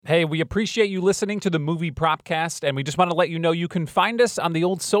Hey, we appreciate you listening to the Movie Propcast, and we just want to let you know you can find us on the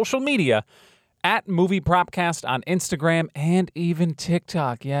old social media at Movie Propcast on Instagram and even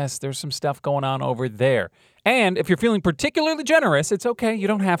TikTok. Yes, there's some stuff going on over there. And if you're feeling particularly generous, it's okay, you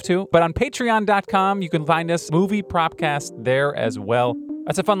don't have to. But on patreon.com, you can find us Movie Propcast there as well.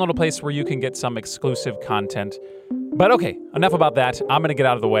 That's a fun little place where you can get some exclusive content. But okay, enough about that. I'm going to get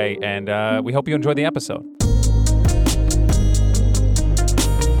out of the way, and we hope you enjoy the episode.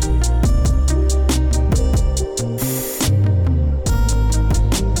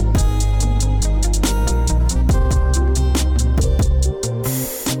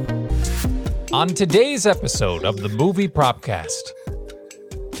 On today's episode of the Movie Propcast,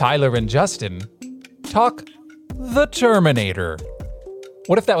 Tyler and Justin talk The Terminator.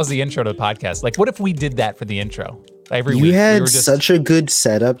 What if that was the intro to the podcast? Like, what if we did that for the intro? Every week. You had such a good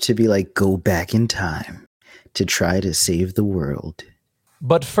setup to be like, go back in time to try to save the world.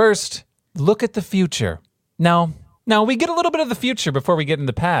 But first, look at the future. Now we get a little bit of the future before we get in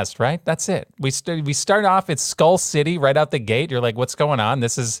the past, right? That's it. We start off at Skull City right out the gate. You're like, what's going on?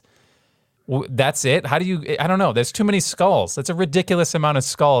 That's it? How do you... I don't know. There's too many skulls. That's a ridiculous amount of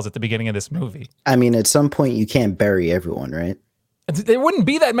skulls at the beginning of this movie. I mean, at some point, you can't bury everyone, right? There wouldn't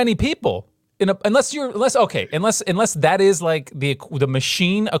be that many people. Unless that is like the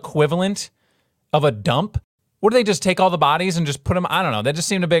machine equivalent of a dump. What do they just take all the bodies and just put them... I don't know. That just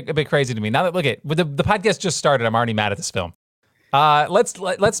seemed a bit crazy to me. Now that... Look at... The podcast just started. I'm already mad at this film.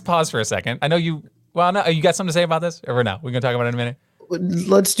 Let's pause for a second. I know you... Well, no, you got something to say about this? Or no? We're going to talk about it in a minute?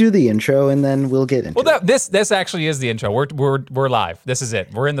 Let's do the intro and then we'll get into it. This actually is the intro. We're live. This is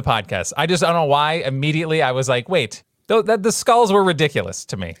it. We're in the podcast. I don't know why immediately I was like, wait, the skulls were ridiculous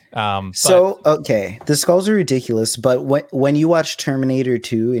to me. Okay, the skulls are ridiculous, but when you watch Terminator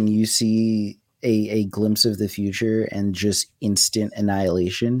 2 and you see a glimpse of the future and just instant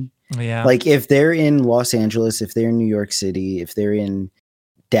annihilation, yeah. Like if they're in Los Angeles, if they're in New York City, if they're in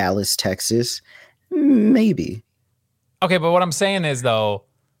Dallas, Texas, maybe. Okay, but what I'm saying is, though,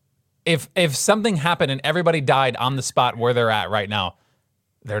 if something happened and everybody died on the spot where they're at right now,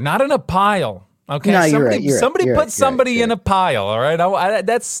 they're not in a pile. Okay, no, somebody put somebody in a pile. All right,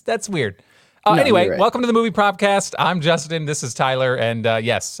 that's weird. Anyway, welcome to the Movie Propcast. I'm Justin. This is Tyler, and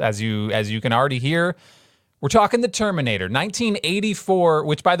yes, as you can already hear, we're talking the Terminator, 1984.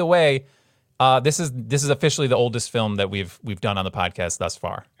 Which, by the way, this is officially the oldest film that we've done on the podcast thus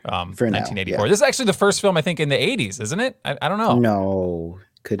far. For 1984. Now, yeah. This is actually the first film I think in the 80s, isn't it? I don't know. No,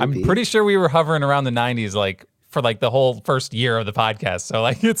 I'm pretty sure we were hovering around the 90s, like for like the whole first year of the podcast. So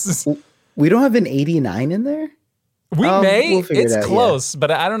like it's just, we don't have an 89 in there. It's close,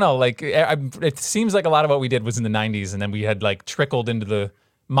 but I don't know. Like it seems like a lot of what we did was in the 90s, and then we had like trickled into the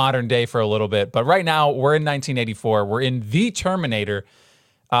modern day for a little bit. But right now we're in 1984. We're in The Terminator.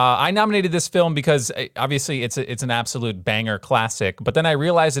 I nominated this film because obviously it's an absolute banger classic, but then I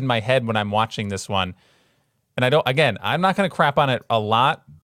realized in my head when I'm watching this one, and I'm not going to crap on it a lot,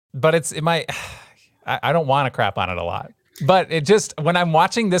 but I don't want to crap on it a lot, but it just, when I'm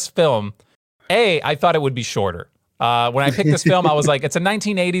watching this film, I thought it would be shorter. When I picked this film, I was like, it's a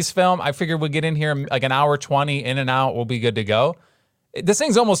 1980s film. I figured we'd get in here like an hour 20 in and out. We'll be good to go. This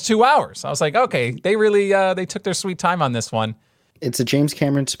thing's almost 2 hours. I was like, okay, they really, they took their sweet time on this one. It's a James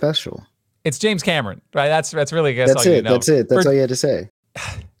Cameron special. It's James Cameron, right? That's really, I guess, all you know. That's it. That's all you had to say.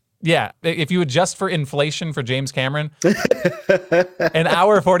 Yeah. If you adjust for inflation for James Cameron, an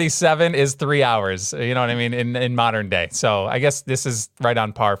hour 47 is 3 hours, you know what I mean, in modern day. So I guess this is right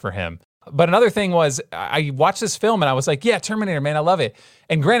on par for him. But another thing was, I watched this film and I was like, yeah, Terminator, man, I love it.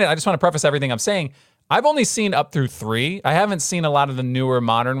 And granted, I just want to preface everything I'm saying. I've only seen up through 3. I haven't seen a lot of the newer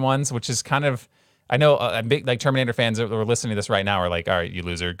modern ones, which is kind of... I know big like Terminator fans that are listening to this right now are like, all right, you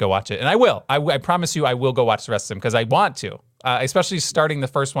loser, go watch it. And I will. I promise you I will go watch the rest of them because I want to. Especially starting the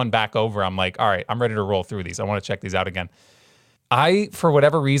first one back over, I'm like, all right, I'm ready to roll through these. I want to check these out again. For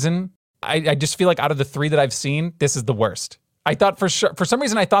whatever reason, I just feel like out of the 3 that I've seen, this is the worst. I thought for some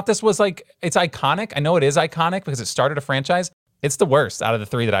reason, I thought this was like, it's iconic. I know it is iconic because it started a franchise. It's the worst out of the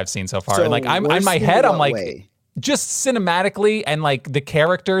 3 that I've seen so far. So and like, I'm in my head, I'm like... Way? Just cinematically and like the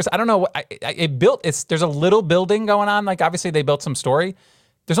characters, I don't know. There's a little building going on. Like obviously they built some story.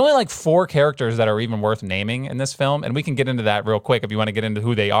 There's only like 4 characters that are even worth naming in this film, and we can get into that real quick if you want to get into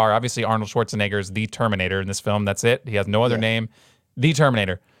who they are. Obviously Arnold Schwarzenegger is the Terminator in this film. That's it. He has no other name. The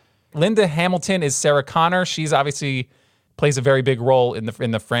Terminator. Linda Hamilton is Sarah Connor. She's obviously plays a very big role in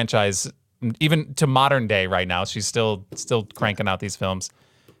the franchise, even to modern day right now. She's still cranking out these films.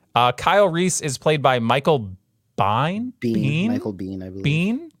 Kyle Reese is played by Michael Bean? Michael Bean, I believe.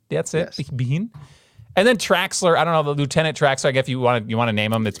 Bean? That's it. Yes. Bean. And then Traxler, I don't know, the Lieutenant Traxler, I guess you want to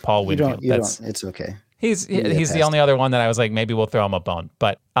name him, it's Paul Winfield. It's okay. He's the only other one that I was like, maybe we'll throw him a bone.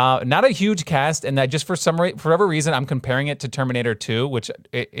 But not a huge cast, and that just for whatever reason, I'm comparing it to Terminator 2, which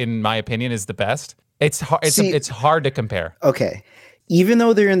in my opinion is the best. It's hard to compare. Okay. Even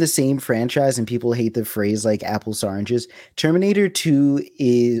though they're in the same franchise and people hate the phrase like apples to oranges, Terminator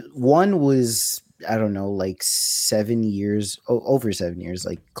 2 was, I don't know, like 7 years, over 7 years,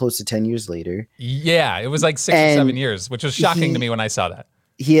 like close to 10 years later. Yeah, it was like 6 or 7 years, which was shocking to me when I saw that.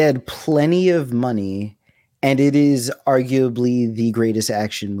 He had plenty of money, and it is arguably the greatest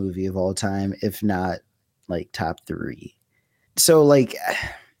action movie of all time, if not like top 3. So like,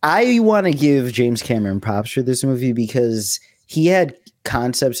 I want to give James Cameron props for this movie because he had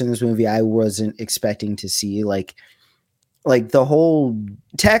concepts in this movie I wasn't expecting to see. Like the whole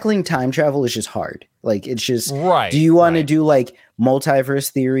tackling time travel is just hard. Like, it's just, do you want to do like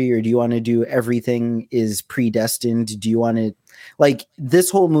multiverse theory, or do you want to do everything is predestined? Do you want to, like, this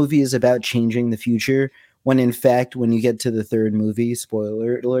whole movie is about changing the future, when in fact, when you get to the third movie,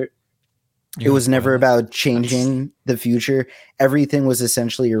 spoiler alert, it was never about changing the future. Everything was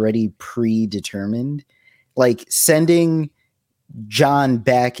essentially already predetermined. Like, sending John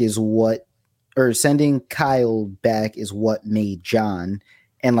back is what, or sending Kyle back is what made John.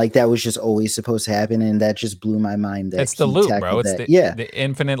 And like, that was just always supposed to happen. And that just blew my mind. That it's the loop, bro. It's the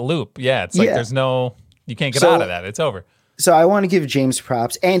infinite loop. Yeah. It's like, there's no, you can't get out of that. It's over. So I want to give James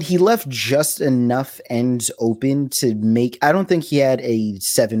props, and he left just enough ends open to make, I don't think he had a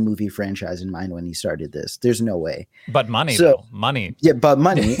 7-movie franchise in mind when he started this. There's no way. But money, though. Money. Yeah, but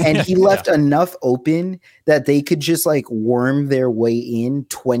money. And he left enough open that they could just like worm their way in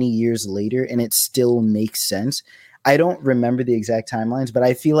 20 years later, and it still makes sense. I don't remember the exact timelines, but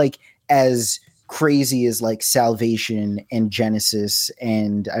I feel like as crazy as like Salvation and Genesis,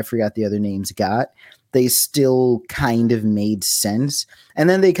 and I forgot the other names got, they still kind of made sense. And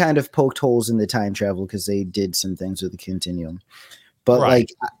then they kind of poked holes in the time travel because they did some things with the continuum. But like,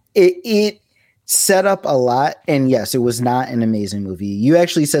 it set up a lot. And yes, it was not an amazing movie. You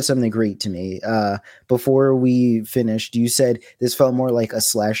actually said something great to me. Before we finished, you said this felt more like a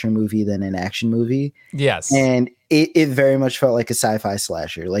slasher movie than an action movie. Yes. And it very much felt like a sci-fi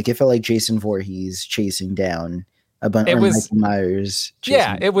slasher. Like, it felt like Jason Voorhees chasing down Michael Myers.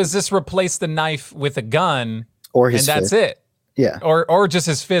 Yeah, it was just replace the knife with a gun, or his and fist. That's it. Yeah, or just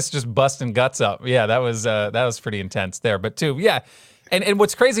his fist just busting guts up. Yeah, that was pretty intense there. But too, yeah, and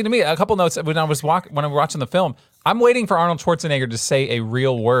what's crazy to me, a couple notes when I was watching the film, I'm waiting for Arnold Schwarzenegger to say a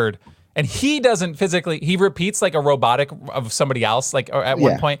real word, and he doesn't physically. He repeats like a robotic of somebody else. Like at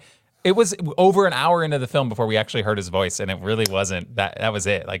one point, it was over an hour into the film before we actually heard his voice, and it really wasn't that. That was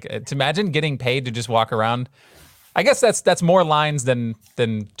it. Like, to imagine getting paid to just walk around. I guess that's more lines than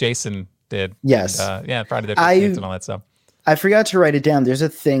Jason did. Yes. And, Friday the 13th and all that stuff. I forgot to write it down. There's a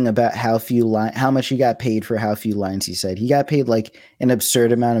thing about how much he got paid for how few lines he said. He got paid like an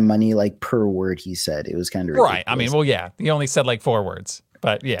absurd amount of money, like per word he said. It was kind of ridiculous. Right. I mean, well, yeah, he only said like 4 words,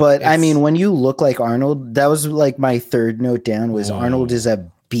 but yeah. But I mean, when you look like Arnold, that was like my third note down was Arnold is a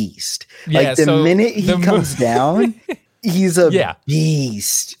beast. Like the minute he comes down, he's a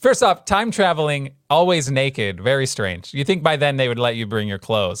beast. First off, time traveling, always naked, very strange. You think by then they would let you bring your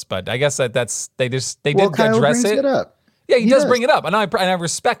clothes, but I guess they did Kyle address it. Up. Yeah, he does bring it up, and I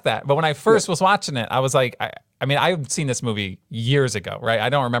respect that. But when I first was watching it, I was like, I mean, I've seen this movie years ago, right? I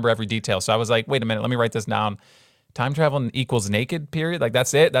don't remember every detail, so I was like, wait a minute, let me write this down. Time travel equals naked, period. Like,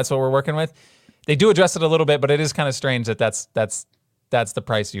 that's it. That's what we're working with. They do address it a little bit, but it is kind of strange that that's the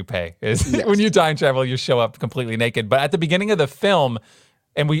price you pay. Is when you time travel, you show up completely naked. But at the beginning of the film,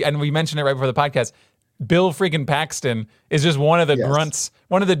 and we mentioned it right before the podcast, Bill freaking Paxton is just one of the grunts,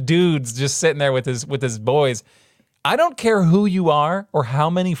 one of the dudes just sitting there with his boys. I don't care who you are or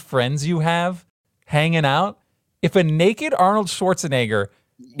how many friends you have hanging out. If a naked Arnold Schwarzenegger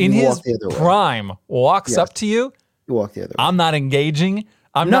in his prime walks up to you, walk the other way. I'm not engaging.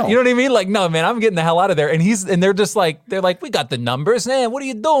 I'm not, you know what I mean? Like, no, man, I'm getting the hell out of there. And they're just like, we got the numbers. Man, what are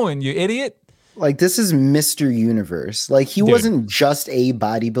you doing, you idiot? Like, this is Mr. Universe. Like, he wasn't just a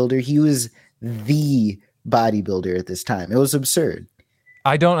bodybuilder. He was the bodybuilder at this time. It was absurd.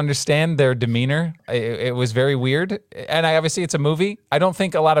 I don't understand their demeanor. It was very weird. And obviously it's a movie. I don't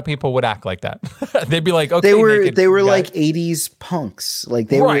think a lot of people would act like that. They'd be like, okay, they were like 80s punks. Like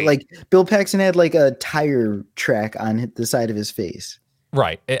they were like, Bill Paxton had like a tire track on the side of his face.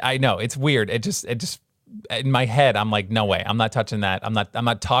 Right. I know. It's weird. It just in my head, I'm like, no way. I'm not touching that. I'm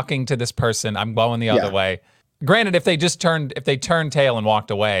not talking to this person. I'm going the other way. Granted, if they turned tail and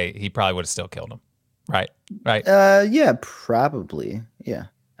walked away, he probably would have still killed him. Right. Yeah, probably. Yeah.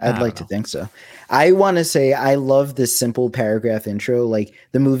 I'd like to think so. I want to say I love this simple paragraph intro. Like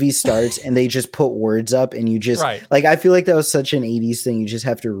the movie starts and they just put words up and you just like, I feel like that was such an 80s thing. You just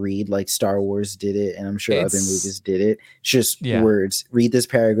have to read, like Star Wars did it. And I'm sure other movies did it. It's just words. Read this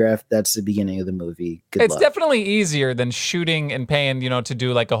paragraph. That's the beginning of the movie. Good luck. Definitely easier than shooting and paying, to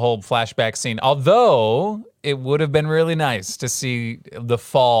do like a whole flashback scene. Although it would have been really nice to see the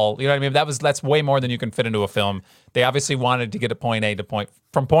fall. You know what I mean? That's way more than you can fit into a film. They obviously wanted to get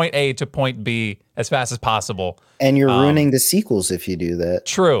from point A to point B as fast as possible. And you're ruining the sequels if you do that.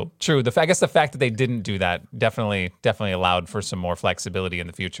 True. I guess the fact that they didn't do that definitely allowed for some more flexibility in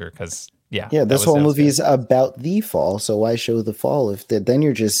the future. Because this whole movie is about the fall. So why show the fall if then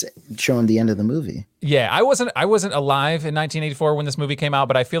you're just showing the end of the movie? Yeah, I wasn't alive in 1984 when this movie came out,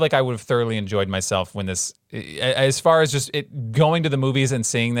 but I feel like I would have thoroughly enjoyed myself when this, as far as just going to the movies and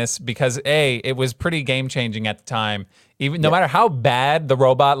seeing this, because it was pretty game changing at the time. Even no matter how bad the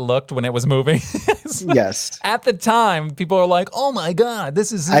robot looked when it was moving. Yes. At the time, people were like, "Oh my God,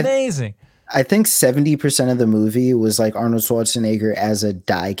 this is amazing." I think 70% of the movie was like Arnold Schwarzenegger as a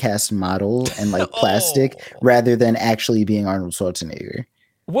die-cast model and like plastic rather than actually being Arnold Schwarzenegger.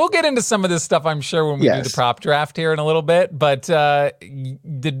 We'll get into some of this stuff, I'm sure, when we do the prop draft here in a little bit. But Arnold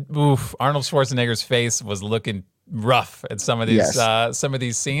Schwarzenegger's face was looking rough at some of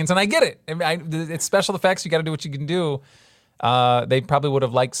these scenes, and I get it. It's special effects. You got to do what you can do. They probably would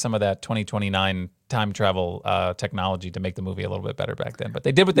have liked some of that 2029 time travel technology to make the movie a little bit better back then. But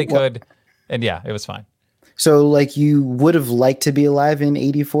they did what they could, and it was fine. So, like, you would have liked to be alive in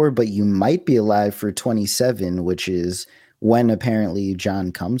 84, but you might be alive for 27, which is when apparently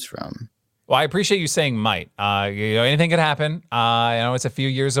John comes from. Well, I appreciate you saying might. Anything could happen. It's a few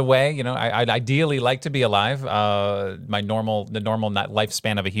years away. I'd ideally like to be alive. The normal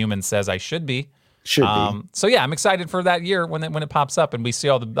lifespan of a human says I should be. So yeah, I'm excited for that year when it pops up and we see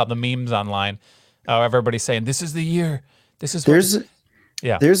all the memes online. Everybody's saying this is the year. There's a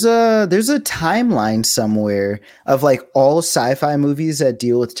timeline somewhere of like all sci-fi movies that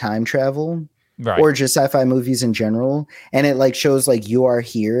deal with time travel. Right. Or just sci-fi movies in general, and it like shows like You Are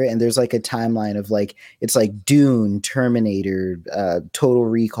Here, and there's like a timeline of like it's like Dune, Terminator, Total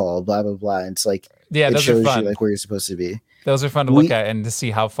Recall, blah blah blah. And it's like it shows you like where you're supposed to be. Those are fun to look at and to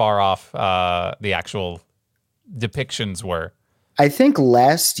see how far off the actual depictions were. I think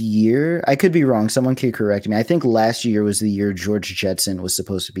last year, I could be wrong. Someone could correct me. I think last year was the year George Jetson was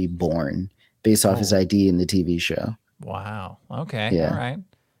supposed to be born, based off his ID in the TV show. Wow. Okay. Yeah. All right.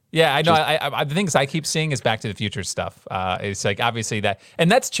 Yeah, I know. The things I keep seeing is Back to the Future stuff. It's like obviously that, and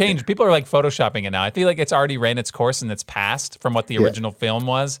that's changed. People are like photoshopping it now. I feel like it's already ran its course and it's passed from what the original film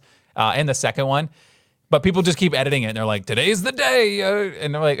was and the second one. But people just keep editing it, and they're like, "Today's the day,"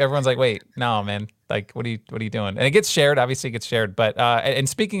 and they're like, everyone's like, "Wait, no, man! Like, what are you doing?" And it gets shared. Obviously, it gets shared. But and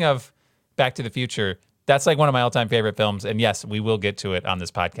speaking of Back to the Future, that's like one of my all-time favorite films. And yes, we will get to it on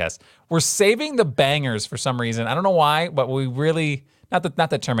this podcast. We're saving the bangers for some reason. I don't know why, but we really. Not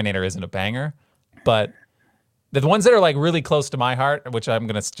that Terminator isn't a banger, but the ones that are like really close to my heart, which I'm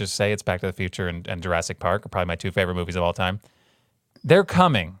gonna just say it's Back to the Future and Jurassic Park, are probably my two favorite movies of all time. They're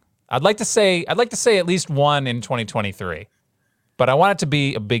coming. I'd like to say at least one in 2023, but I want it to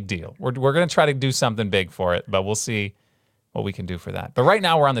be a big deal. We're gonna try to do something big for it, but we'll see what we can do for that. But right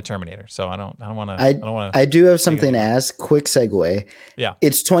now we're on the Terminator, so I don't want to. I do have something to ask. Quick segue. Yeah,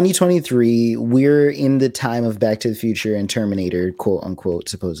 it's 2023. We're in the time of Back to the Future and Terminator, quote unquote,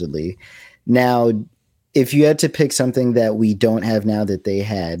 supposedly. Now, if you had to pick something that we don't have now that they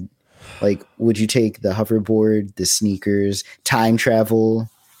had, like, would you take the hoverboard, the sneakers, time travel,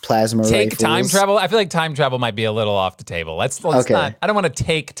 plasma rifles? Time travel? I feel like time travel might be a little off the table. Let's okay. Not. I don't want to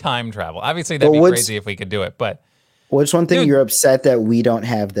take time travel. Obviously, that'd be crazy if we could do it, but. What's one thing you're upset that we don't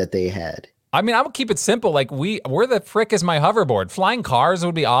have that they had? I mean, I would keep it simple. Like, where the frick is my hoverboard? Flying cars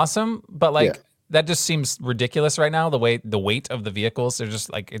would be awesome, but like that just seems ridiculous right now. The weight of the vehicles, they're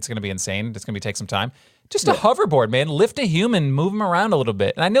just like, it's going to be insane. It's going to take some time. Just a hoverboard, man. Lift a human, move them around a little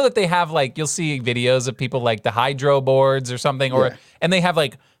bit. And I know that they have like, you'll see videos of people like the hydro boards or something, and they have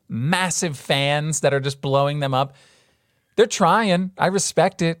like massive fans that are just blowing them up. They're trying. I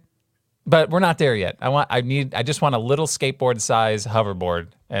respect it. But we're not there yet. I just want a little skateboard size hoverboard,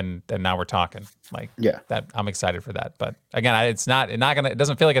 and now we're talking. Like that, I'm excited for that. But again, it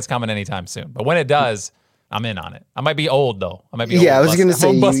doesn't feel like it's coming anytime soon. But when it does, I'm in on it. I might be old though. I might be old. I was gonna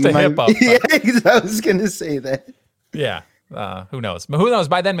say you bust a hip up. Yeah, I was gonna say that. Yeah. Who knows? But who knows?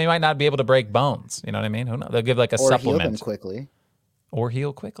 By then we might not be able to break bones. You know what I mean? Who knows? They'll give like a supplement. Heal them quickly. Or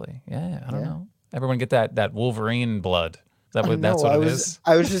heal quickly. Yeah, I don't know. Everyone get that Wolverine blood. That's No, what it is?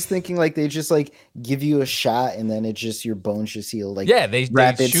 I was just thinking like they just like give you a shot and then it's just your bones just heal like Yeah, they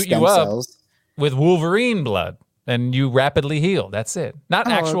rapid shoot stem you up cells. with Wolverine blood, and you rapidly heal. That's it. Not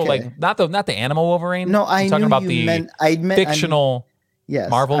Oh, actual okay. not the animal Wolverine. No, I'm I talking knew about you the meant I meant I'm fictional yes.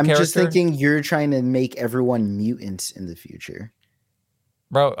 Marvel I'm just character. thinking you're trying to make everyone mutants in the future.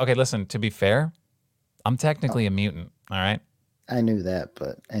 Bro, okay, listen, to be fair, I'm Oh, technically a mutant, all right? I knew that,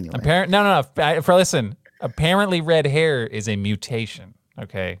 but anyway. Listen, apparently red hair is a mutation,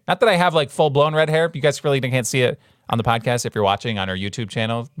 okay? Not that I have like full-blown red hair. You guys really can't see it on the podcast. If you're watching on our YouTube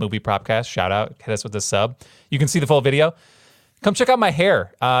channel, Movie Propcast, shout out, hit us with a sub. You can see the full video. Come check out my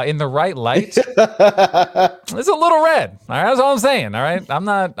hair in the right light. It's a little red. All right, that's all I'm saying. All right, I'm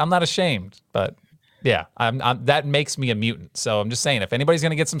not ashamed, but yeah, that makes me a mutant. So I'm just saying, if anybody's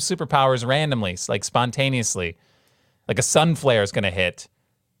gonna get some superpowers randomly, like spontaneously, like a sun flare is gonna hit,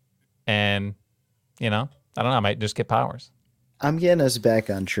 and I don't know, I might just get powers. I'm getting us back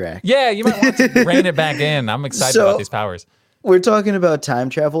on track. Yeah, you might want to rein it back in. I'm excited about these powers. We're talking about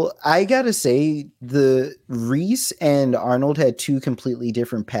time travel. I gotta say, the Reese and Arnold had two completely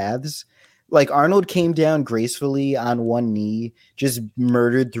different paths. Like Arnold came down gracefully on one knee, just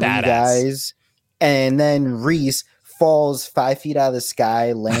murdered three guys, and then Reese falls 5 feet out of the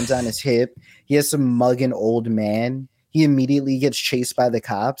sky, lands on his hip. He has some mugging old man. He immediately gets chased by the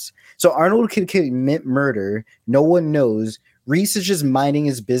cops. So Arnold can commit murder. No one knows. Reese is just minding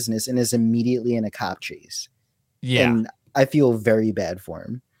his business and is immediately in a cop chase. Yeah. And I feel very bad for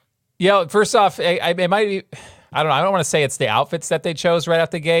him. Yeah, first off, it might be, I don't know, I don't want to say it's the outfits that they chose right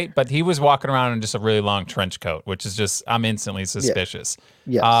out the gate, but he was walking around in just a really long trench coat, which is just, I'm instantly suspicious.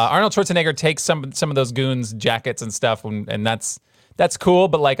 Yes. Arnold Schwarzenegger takes some of those goons' jackets and stuff, and that's cool,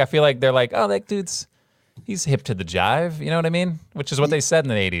 but like I feel like they're like, oh, that dude's, he's hip to the jive, you know what I mean? Which is what they said in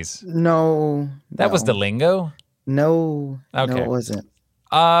the 80s. No. That was the lingo? No. Okay. No, it wasn't.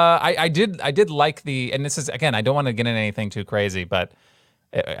 I did like and this is, again, I don't want to get into anything too crazy, but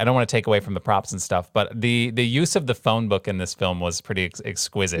I don't want to take away from the props and stuff, but the use of the phone book in this film was pretty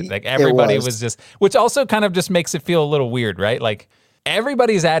exquisite. Like everybody was just, which also kind of just makes it feel a little weird, right? Like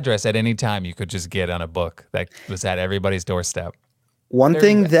everybody's address at any time you could just get on a book that was at everybody's doorstep. One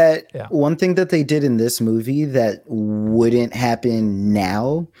thing that they did in this movie that wouldn't happen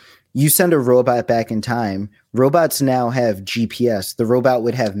now, you send a robot back in time. Robots now have GPS. The robot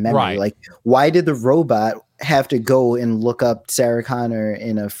would have memory. Right. Like, why did the robot have to go and look up Sarah Connor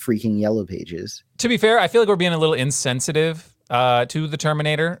in a freaking Yellow Pages? To be fair, I feel like we're being a little insensitive to the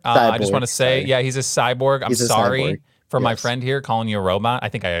Terminator. I just want to say, yeah, he's a cyborg. I'm sorry for my friend here calling you a robot. I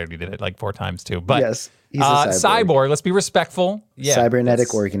think I already did it like 4 times too. But yes, he's a cyborg. Let's be respectful. Yeah,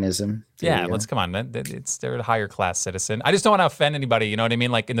 cybernetic organism. Let's come on. They're a higher class citizen. I just don't want to offend anybody. You know what I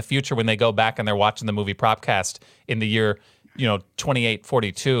mean? Like in the future when they go back and they're watching the movie Propcast in the year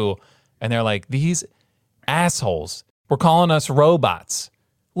 2842, and they're like, these assholes were calling us robots.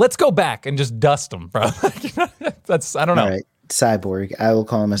 Let's go back and just dust them, bro. That's, I don't know. All right. Cyborg. I will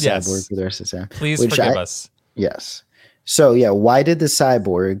call him a cyborg for the rest of the time. Please forgive us. Yes. So yeah, why did the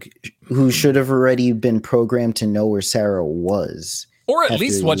cyborg, who should have already been programmed to know where Sarah was, or at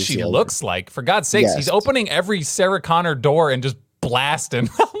least what she looks like, for God's sakes, he's opening every Sarah Connor door and just blasting.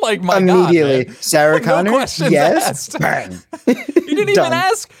 Like, my immediately, God, man. Sarah Connor, no questions asked. Bang. He didn't even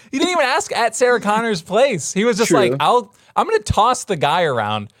ask. He didn't even ask at Sarah Connor's place. He was just like, I'm going to toss the guy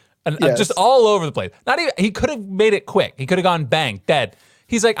around and just all over the place. Not even. He could have made it quick. He could have gone bang, dead.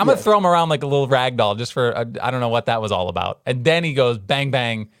 He's like, I'm going to throw him around like a little rag doll just for, I don't know what that was all about. And then he goes bang,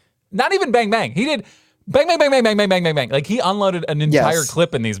 bang. Not even bang, bang. He did bang, bang, bang, bang, bang, bang, bang, bang, bang. Like he unloaded an entire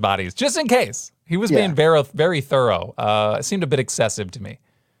clip in these bodies just in case. He was being very, very thorough. It seemed a bit excessive to me.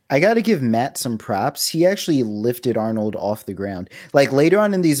 I got to give Matt some props. He actually lifted Arnold off the ground. Like later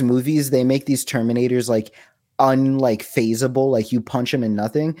on in these movies, they make these Terminators like phasable, like you punch him and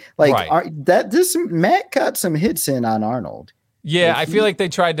nothing. Like Matt got some hits in on Arnold. Yeah, I feel like they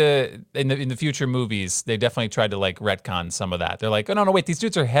tried to in the future movies. They definitely tried to like retcon some of that. They're like, oh no, wait, these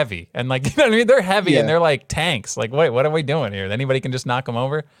dudes are heavy, and like, you know what I mean? They're heavy and they're like tanks. Like, wait, what are we doing here? Anybody can just knock them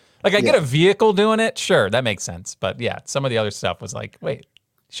over. Like, I get a vehicle doing it, sure, that makes sense. But yeah, some of the other stuff was like, wait,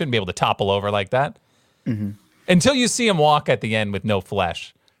 shouldn't be able to topple over like that until you see him walk at the end with no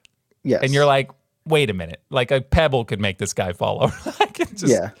flesh. Yes, and you're like, wait a minute, like a pebble could make this guy fall over.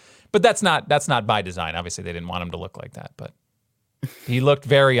 But that's not by design. Obviously, they didn't want him to look like that, but. He looked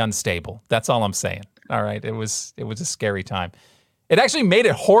very unstable. That's all I'm saying. All right. It was a scary time. It actually made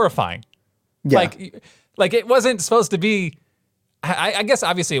it horrifying. Yeah. Like it wasn't supposed to be. I guess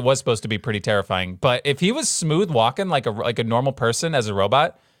obviously it was supposed to be pretty terrifying. But if he was smooth walking like a normal person as a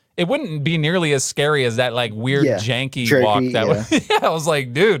robot, it wouldn't be nearly as scary as that like weird janky jerky, walk that was. I was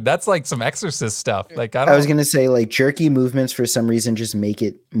like, dude, that's like some Exorcist stuff. Like I was gonna say like jerky movements for some reason just make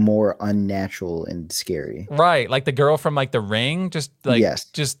it more unnatural and scary. Right, like the girl from like The Ring, just like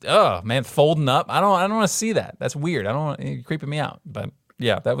just oh man, folding up. I don't want to see that. That's weird. I don't want it creeping me out. But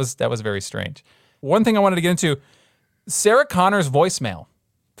yeah, that was very strange. One thing I wanted to get into, Sarah Connor's voicemail.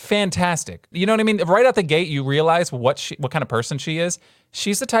 Fantastic. You know what I mean? Right out the gate, you realize what kind of person she is.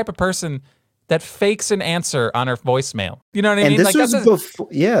 She's the type of person that fakes an answer on her voicemail. You know what I mean? And this was before,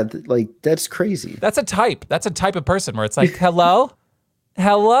 like that's crazy. That's a type. That's a type of person where it's like, hello,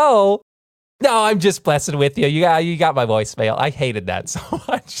 hello. No, I'm just blessing with you. You got my voicemail. I hated that so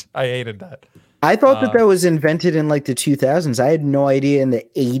much. I hated that. I thought that was invented in like the 2000s. I had no idea in the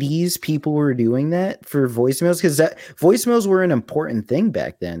 80s people were doing that for voicemails because voicemails were an important thing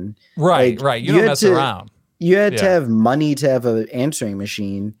back then. Right, like, right. You don't mess around. You had to have money to have an answering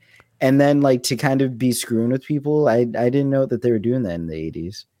machine, and then like to kind of be screwing with people. I didn't know that they were doing that in the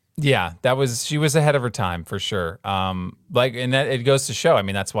 80s. Yeah, she was ahead of her time for sure. Like, and that it goes to show. I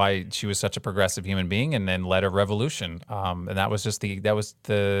mean, that's why she was such a progressive human being, and then led a revolution. And that was just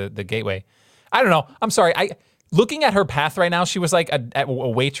the gateway. I don't know. I'm sorry. Looking at her path right now, she was like a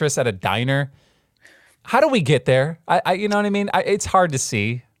waitress at a diner. How do we get there? You know what I mean? It's hard to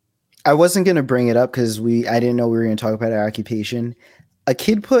see. I wasn't going to bring it up because I didn't know we were going to talk about her occupation. A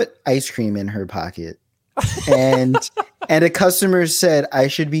kid put ice cream in her pocket, and a customer said, "I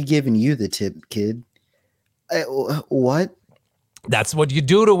should be giving you the tip, kid." What? That's what you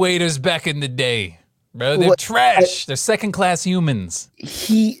do to waiters back in the day, bro. They're trash. They're second-class humans.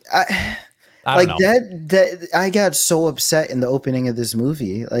 I got so upset in the opening of this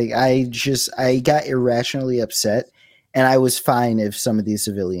movie. Like I got irrationally upset, and I was fine if some of these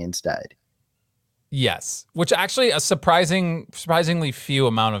civilians died. Yes, which actually a surprisingly few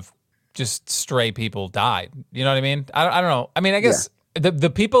amount of just stray people died. You know what I mean? I don't know. I mean, I guess the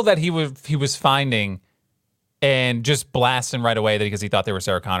people that he was finding and just blasting right away because he thought they were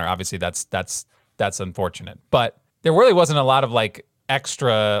Sarah Connor. Obviously, that's unfortunate. But there really wasn't a lot of like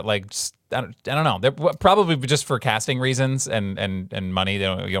extra like. I don't know. They're probably just for casting reasons and money. You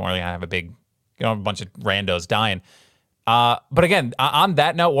don't really have a bunch of randos dying. But again, on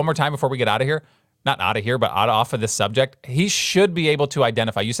that note, one more time before we get out of here, not out of here, but off of this subject, he should be able to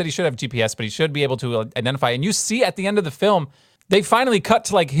identify. You said he should have GPS, but he should be able to identify. And you see at the end of the film, they finally cut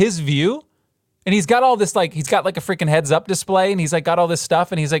to like his view, and he's got all this he's got like a freaking heads up display, and he's like got all this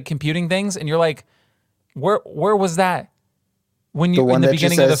stuff, and he's like computing things, and you're like, where was that? When you in the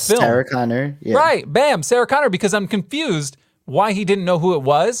beginning of the film, Sarah Connor, right? Bam, Sarah Connor. Because I'm confused why he didn't know who it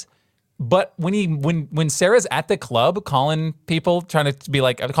was. But when Sarah's at the club calling people, trying to be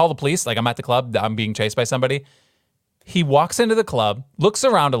like, call the police, like I'm at the club, I'm being chased by somebody. He walks into the club, looks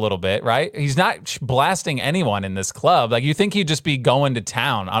around a little bit, right? He's not blasting anyone in this club. Like you think he'd just be going to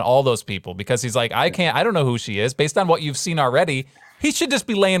town on all those people because he's like, I don't know who she is. Based on what you've seen already, he should just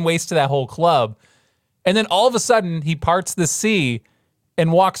be laying waste to that whole club. And then all of a sudden, he parts the sea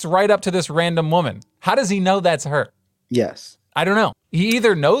and walks right up to this random woman. How does he know that's her? Yes. I don't know. He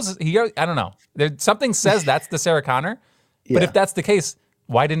either knows, I don't know. Something says that's the Sarah Connor, but if that's the case,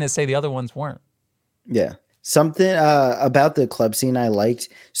 why didn't it say the other ones weren't? Yeah. Something about the club scene I liked.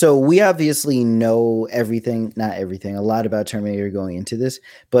 So we obviously know not everything, a lot about Terminator going into this,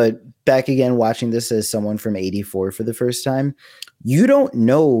 but back again, watching this as someone from 84 for the first time, you don't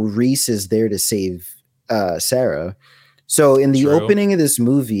know Reese is there to save Sarah. So in the opening of this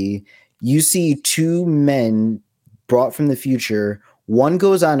movie, you see two men brought from the future. One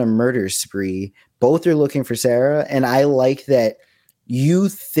goes on a murder spree. Both are looking for Sarah. And I like that you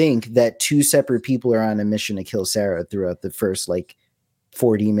think that two separate people are on a mission to kill Sarah throughout the first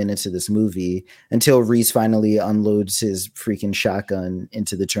 40 minutes of this movie until Reese finally unloads his freaking shotgun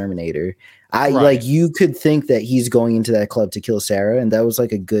into the Terminator. You could think that he's going into that club to kill Sarah. And that was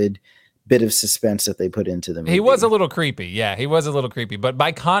like a good bit of suspense that they put into the movie. He was a little creepy. Yeah, he was a little creepy. But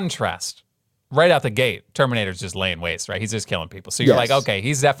by contrast, right out the gate, Terminator's just laying waste, right? He's just killing people. So you're like, okay,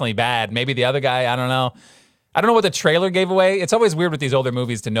 he's definitely bad. Maybe the other guy, I don't know. I don't know what the trailer gave away. It's always weird with these older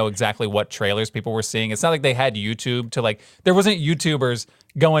movies to know exactly what trailers people were seeing. It's not like they had YouTube to there wasn't YouTubers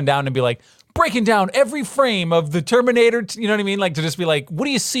going down and be like, breaking down every frame of the Terminator, you know what I mean? Like to just be like, what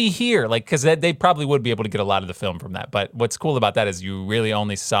do you see here? Like, because they probably would be able to get a lot of the film from that. But what's cool about that is you really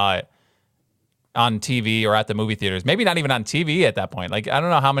only saw it on TV or at the movie theaters. Maybe not even on TV at that point. Like, I don't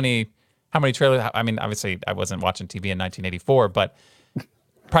know how many trailers. I mean, obviously I wasn't watching TV in 1984, but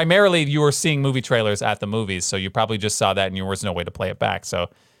primarily you were seeing movie trailers at the movies. So you probably just saw that and there was no way to play it back. So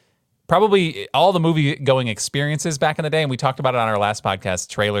probably all the movie going experiences back in the day, and we talked about it on our last podcast,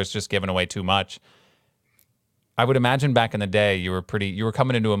 trailers just giving away too much. I would imagine back in the day you were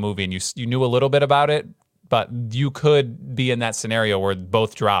coming into a movie and you knew a little bit about it, but you could be in that scenario where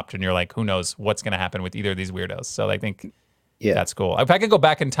both dropped and you're like, who knows what's going to happen with either of these weirdos. So I think that's cool. If I could go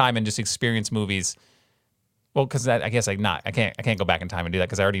back in time and just experience movies, well, because I guess I can't go back in time and do that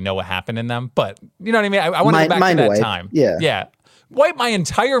because I already know what happened in them. But you know what I mean? I want to go back to that time. Yeah. Wipe my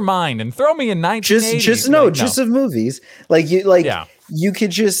entire mind and throw me in 1980s. Just of movies. You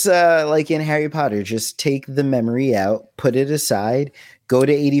could just like in Harry Potter, just take the memory out, put it aside, go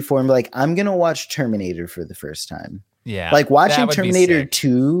to 84 and be like, I'm gonna watch Terminator for the first time. Yeah. Like watching Terminator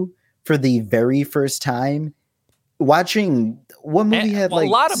 2 for the very first time. Watching what movie had like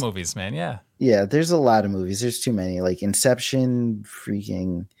a lot of movies, man. Yeah. Yeah, there's a lot of movies. There's too many. Like Inception,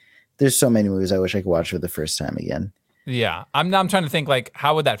 there's so many movies I wish I could watch for the first time again. Yeah, I'm trying to think, like,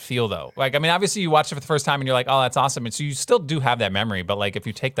 how would that feel, though? Like, I mean, obviously you watch it for the first time and you're like, oh, that's awesome. And so you still do have that memory. But, like, if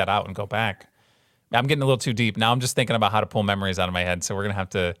you take that out and go back, I'm getting a little too deep. Now I'm just thinking about how to pull memories out of my head. So we might have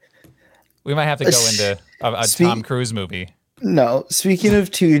to go into a Tom Cruise movie. No, speaking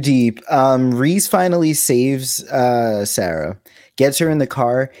of too deep, Reese finally saves Sarah, gets her in the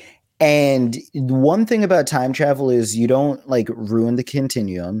car. And one thing about time travel is you don't, like, ruin the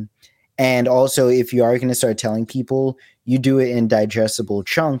continuum. And also, if you are going to start telling people, you do it in digestible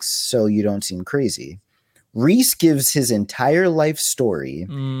chunks so you don't seem crazy. Reese gives his entire life story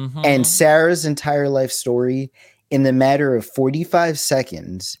and Sarah's entire life story in the matter of 45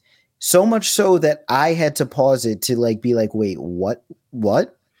 seconds. So much so that I had to pause it to like be like, wait, what?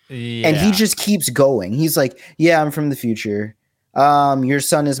 Yeah. And he just keeps going. He's like, yeah, I'm from the future. Your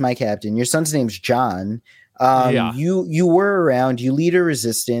son is my captain. Your son's name's John. You were around. You lead a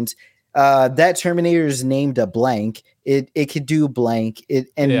resistance. That Terminator is named a blank. It could do blank.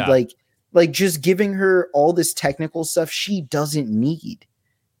 Like just giving her all this technical stuff she doesn't need.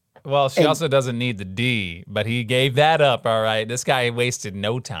 Well, she also doesn't need the D, but he gave that up. All right, this guy wasted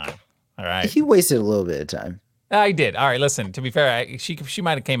no time. All right, he wasted a little bit of time. I did. All right, listen. To be fair, she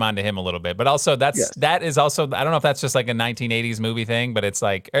might have came on to him a little bit, but also that is also, I don't know if that's just like a 1980s movie thing, but it's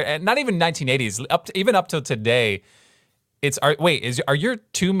like not even 1980s. Even up to today. Are your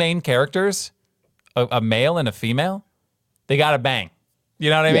two main characters a male and a female? They got to bang.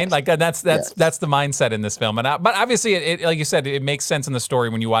 You know what I mean? Like that's the mindset in this film. But obviously, it like you said, it makes sense in the story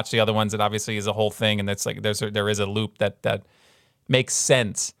when you watch the other ones. It obviously is a whole thing, and that's like there is a loop that makes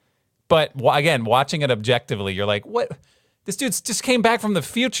sense. But again, watching it objectively, you're like, what? This dude just came back from the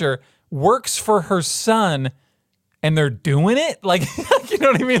future, works for her son, and they're doing it? Like, you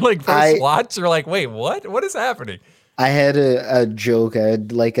know what I mean? Like first watch, you're like, wait, what? What is happening? I had a joke. I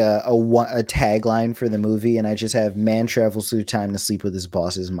had like a tagline for the movie, and I just have man travels through time to sleep with his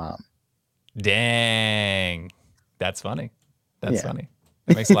boss's mom. Dang. That's funny. That's funny.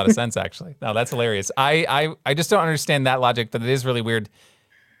 It makes a lot of sense, actually. No, that's hilarious. I just don't understand that logic, but it is really weird.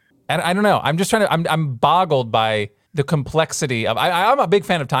 And I don't know. I'm just trying to, I'm boggled by the complexity of, I'm a big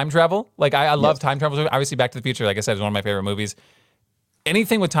fan of time travel. Like I love time travel. Obviously Back to the Future, like I said, is one of my favorite movies.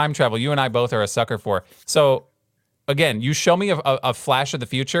 Anything with time travel, you and I both are a sucker for. So again, you show me a flash of the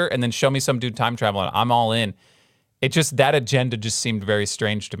future and then show me some dude time traveling. I'm all in. It just, that agenda just seemed very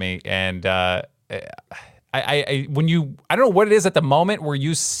strange to me. And I don't know what it is at the moment where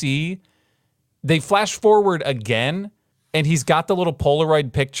you see they flash forward again and he's got the little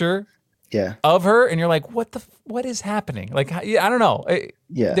Polaroid picture of her. And you're like, what is happening? Like, I don't know.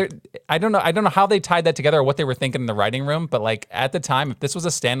 I don't know how they tied that together or what they were thinking in the writing room. But like at the time, if this was a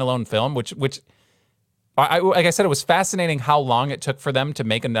standalone film, which like I said, it was fascinating how long it took for them to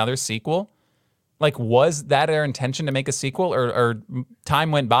make another sequel. Like, was that their intention to make a sequel, or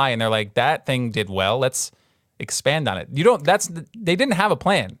time went by and they're like, that thing did well, let's expand on it. They didn't have a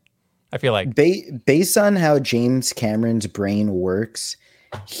plan, I feel like. Based on how James Cameron's brain works,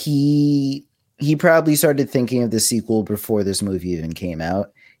 he probably started thinking of the sequel before this movie even came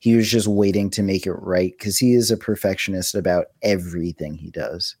out. He was just waiting to make it right because he is a perfectionist about everything he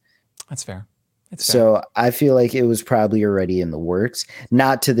does. That's fair. So I feel like it was probably already in the works,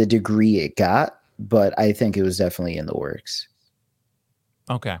 not to the degree it got, but I think it was definitely in the works.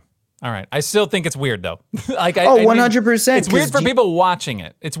 Okay. All right. I still think it's weird though. 100%. It's weird for people watching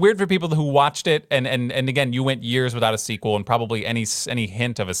it. It's weird for people who watched it. And again, you went years without a sequel and probably any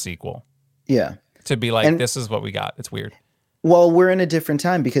hint of a sequel. Yeah. To be like, this is what we got. It's weird. Well, we're in a different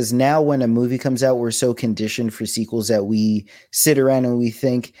time because now when a movie comes out, we're so conditioned for sequels that we sit around and we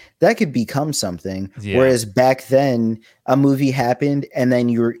think that could become something. Whereas back then a movie happened and then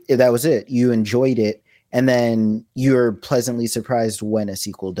that was it. You enjoyed it. and then you're pleasantly surprised when a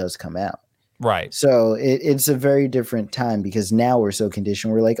sequel does come out. Right. So it's a very different time because now we're so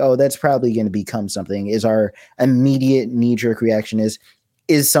conditioned. We're like, oh, that's probably going to become something. Is our immediate knee-jerk reaction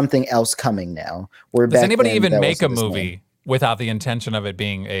is something else coming now? Does anybody even make a movie without the intention of it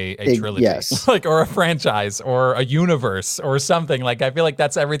being a trilogy? Yes. Like, or a franchise or a universe or something? Like, I feel like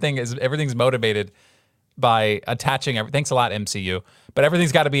that's everything's motivated by attaching thanks a lot, MCU. But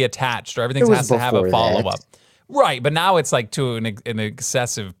everything's got to be attached, or everything has to have a follow-up. Right, but now it's like to an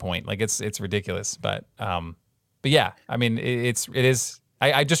excessive point. Like it's ridiculous. But yeah, I mean it is.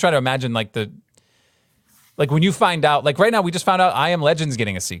 I just try to imagine like when you find out, like right now we just found out I Am Legend's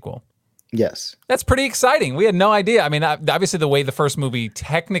getting a sequel. Yes, that's pretty exciting. We had no idea. I mean, obviously the way the first movie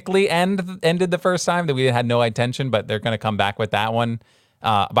technically ended the first time, that we had no intention, but they're going to come back with that one.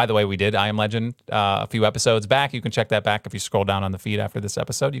 By the way, we did I Am Legend a few episodes back. You can check that back if you scroll down on the feed after this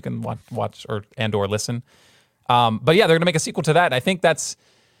episode. You can watch or listen. But yeah, they're going to make a sequel to that. I think that's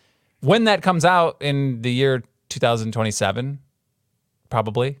when that comes out in the year 2027,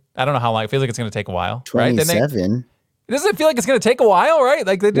 probably. I don't know how long. I feel like it's going to take a while. 27? Right? Doesn't it feel like it's going to take a while, right?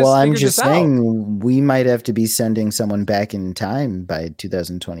 Like they just I'm just saying we might have to be sending someone back in time by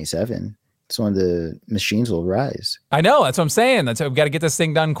 2027. It's when the machines will rise. I know. That's what I'm saying. We've got to get this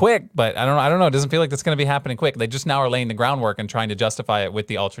thing done quick. But I don't know. It doesn't feel like that's going to be happening quick. They just now are laying the groundwork and trying to justify it with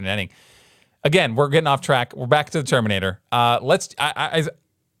the alternate ending. Again, we're getting off track. We're back to the Terminator. We're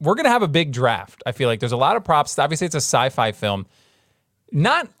going to have a big draft. I feel like there's a lot of props. Obviously, it's a sci-fi film.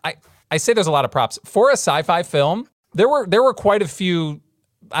 I say there's a lot of props. For a sci-fi film, there were quite a few,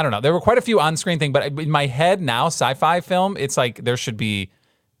 I don't know, there were quite a few on-screen things, but in my head now, sci-fi film, it's like there should be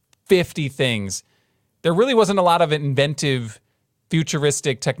 50 things. There really wasn't a lot of inventive,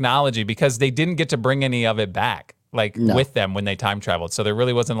 futuristic technology because they didn't get to bring any of it back. With them when they time traveled. So there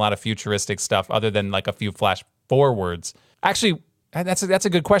really wasn't a lot of futuristic stuff other than like a few flash forwards. Actually, that's a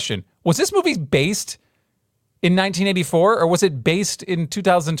good question. Was this movie based in 1984 or was it based in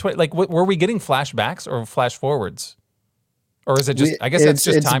 2020? Like, were we getting flashbacks or flash forwards? Or is it just, I guess that's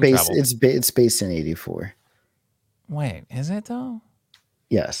just time travel. It's based in 84. Wait, is it though?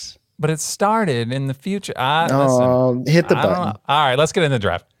 Yes. But it started in the future. Listen, hit the button. All right, let's get in the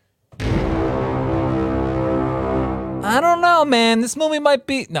draft. I don't know, man. This movie might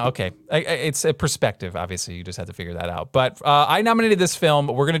be... No, okay. It's a perspective, obviously. You just have to figure that out. But I nominated this film.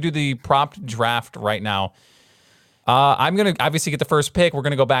 We're going to do the prompt draft right now. I'm going to obviously get the first pick. We're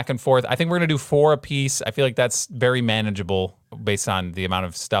going to go back and forth. I think we're going to do 4 apiece. I feel like that's very manageable based on the amount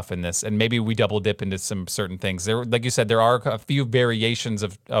of stuff in this. And maybe we double dip into some certain things. Like you said, there are a few variations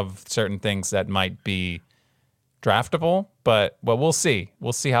of certain things that might be draftable, but we'll see.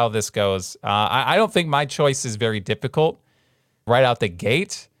 We'll see how this goes. I don't think my choice is very difficult right out the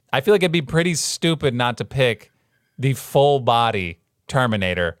gate. I feel like it'd be pretty stupid not to pick the full body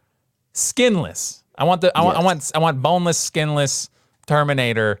Terminator, skinless. I want boneless, skinless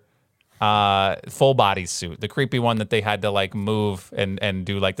Terminator, full body suit. The creepy one that they had to like move and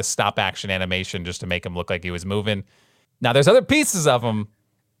do like the stop action animation just to make him look like he was moving. Now there's other pieces of him.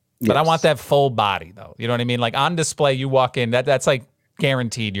 But I want that full body, though. You know what I mean? Like, on display, you walk in, that's like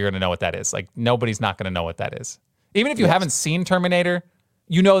guaranteed you're going to know what that is. Like, nobody's not going to know what that is. Even if you haven't seen Terminator,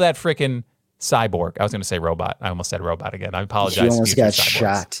 you know that freaking cyborg. I was going to say robot. I almost said robot again. I apologize. You almost got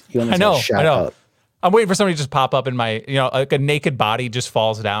shot. I know. Up. I'm waiting for somebody to just pop up in my, like a naked body just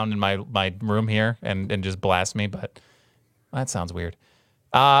falls down in my room here and just blast me. But that sounds weird.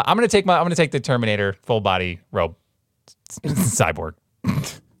 I'm going to take the Terminator full body cyborg.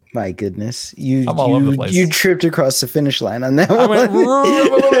 My goodness, you I'm all over the place. You tripped across the finish line on that one. I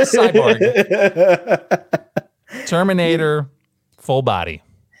went cyborg. Terminator, full body.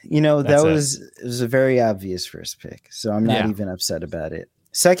 That was a very obvious first pick, so I'm not even upset about it.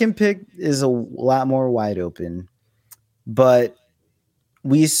 Second pick is a lot more wide open, but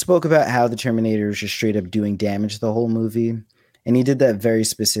we spoke about how the Terminator is just straight up doing damage the whole movie, and he did that very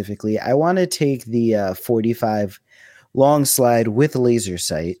specifically. I want to take the 45 long slide with laser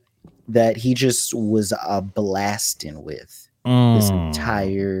sight that he just was blasting with this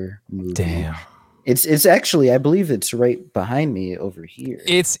entire movie. Damn. It's actually, I believe it's right behind me over here.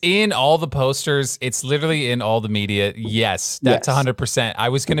 It's in all the posters. It's literally in all the media. Yes, that's 100%. I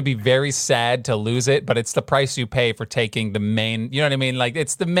was going to be very sad to lose it, but it's the price you pay for taking the main, you know what I mean? Like,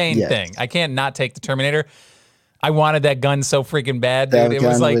 it's the main thing. I can't not take the Terminator. I wanted that gun so freaking bad, dude. That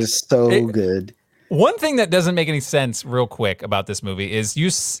gun was so good. One thing that doesn't make any sense real quick about this movie is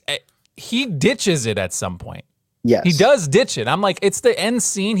he ditches it at some point. Yes. He does ditch it. I'm like, it's the end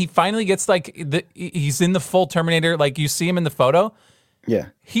scene. He finally gets he's in the full Terminator. Like you see him in the photo. Yeah.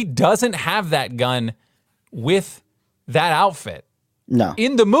 He doesn't have that gun with that outfit No.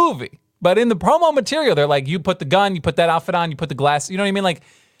 in the movie. But in the promo material, they're like, you put the gun, you put that outfit on, you put the glass. You know what I mean? Like,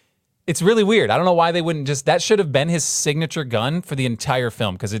 it's really weird. I don't know why they wouldn't just, that should have been his signature gun for the entire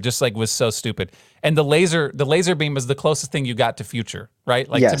film because it just like was so stupid. And the laser beam was the closest thing you got to future, right?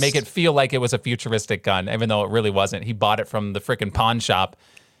 Like to make it feel like it was a futuristic gun, even though it really wasn't. He bought it from the freaking pawn shop.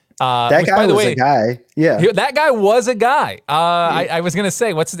 That guy was a guy. Yeah. That guy was a guy. I was going to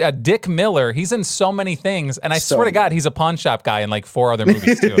say, Dick Miller? He's in so many things. And I swear to God, he's a pawn shop guy in like 4 other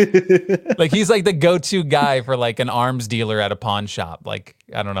movies too. Like he's like the go-to guy for like an arms dealer at a pawn shop. Like,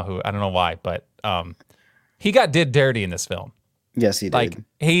 I don't know why, but he did dirty in this film. Yes, he did. Like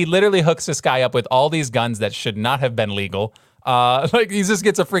he literally hooks this guy up with all these guns that should not have been legal. Like he just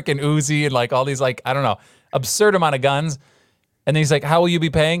gets a freaking Uzi and like all these like, I don't know, absurd amount of guns. And then he's like, how will you be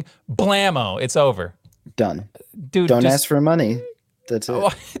paying? Blammo. It's over. Done. Dude, don't ask for money. That's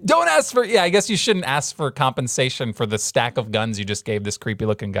it. Don't ask for, I guess you shouldn't ask for compensation for the stack of guns you just gave this creepy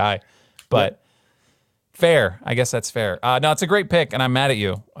looking guy. But fair. I guess that's fair. No, it's a great pick and I'm mad at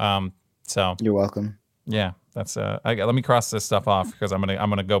you. So you're welcome. Yeah, that's let me cross this stuff off because I'm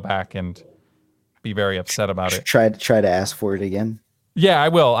gonna go back and be very upset about it. Try to ask for it again. Yeah, I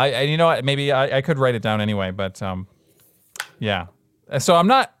will. I you know what? Maybe I could write it down anyway, but yeah. So I'm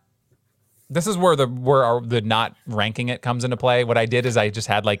not. This is where the not ranking it comes into play. What I did is I just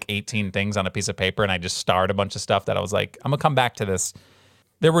had like 18 things on a piece of paper and I just starred a bunch of stuff that I was like, I'm gonna come back to this.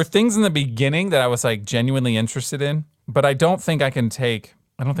 There were things in the beginning that I was like genuinely interested in, but I don't think I can take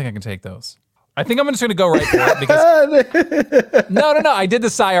those. I think I'm just gonna go right for it because no. I did the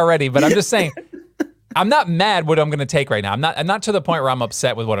sigh already, but I'm just saying I'm not mad what I'm gonna take right now. I'm not to the point where I'm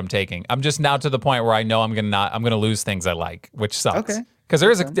upset with what I'm taking. I'm just now to the point where I know I'm gonna lose things I like, which sucks. Okay. Because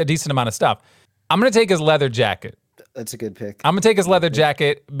there is a decent amount of stuff. I'm gonna take his leather jacket. That's a good pick. I'm gonna take his leather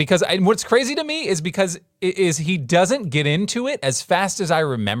jacket because what's crazy to me is because he doesn't get into it as fast as I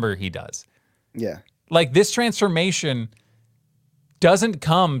remember he does. Yeah. Like this transformation doesn't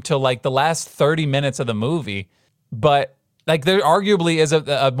come till like the last 30 minutes of the movie, but like there arguably is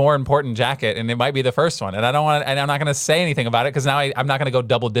a more important jacket, and it might be the first one. And I don't want, and I'm not gonna say anything about it because now I'm not gonna go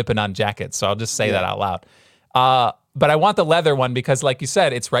double dipping on jackets. So I'll just say that out loud. But I want the leather one because, like you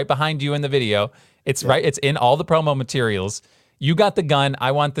said, it's right behind you in the video. It's right. It's in all the promo materials. You got the gun.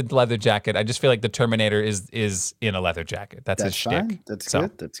 I want the leather jacket. I just feel like the Terminator is in a leather jacket. That's his shtick. That's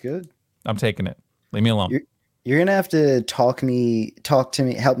good. That's good. I'm taking it. Leave me alone. You're gonna have to talk to me,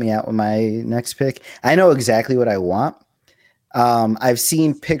 help me out with my next pick. I know exactly what I want. I've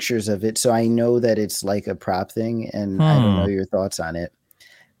seen pictures of it, so I know that it's like a prop thing, and I don't know your thoughts on it.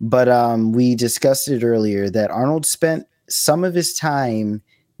 But we discussed it earlier that Arnold spent some of his time,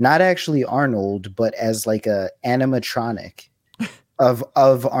 not actually Arnold, but as like a animatronic of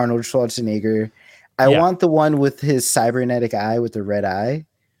Arnold Schwarzenegger. I want the one with his cybernetic eye with the red eye,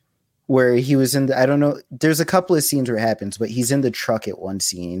 where he was in I don't know, there's a couple of scenes where it happens, but he's in the truck at one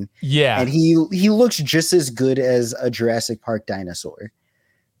scene. Yeah. And he looks just as good as a Jurassic Park dinosaur.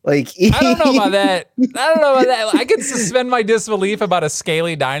 Like I don't know about that. I can suspend my disbelief about a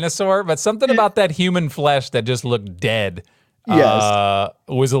scaly dinosaur, but something about that human flesh that just looked dead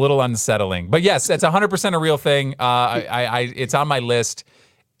was a little unsettling. But yes, it's 100% a real thing. It's on my list.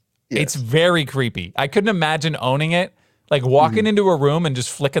 Yes. It's very creepy. I couldn't imagine owning it, like walking into a room and just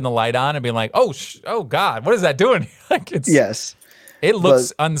flicking the light on and being like, "Oh God, what is that doing?" Like it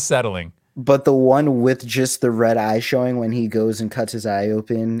looks unsettling. But the one with just the red eye showing when he goes and cuts his eye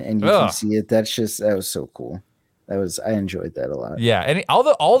open and you can see it, that was so cool. I enjoyed that a lot. Yeah, and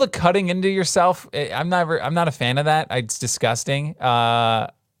all the cutting into yourself, I'm not a fan of that. It's disgusting.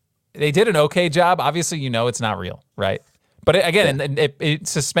 They did an okay job. Obviously, it's not real, right? But it's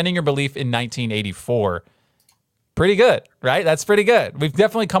suspending your belief in 1984. Pretty good, right? That's pretty good. We've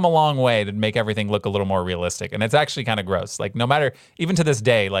definitely come a long way to make everything look a little more realistic, and it's actually kind of gross. Like no matter, even to this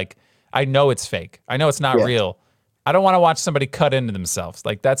day, like. I know it's fake. I know it's not real. I don't want to watch somebody cut into themselves.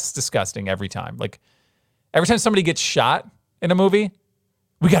 Like, that's disgusting every time. Like, every time somebody gets shot in a movie,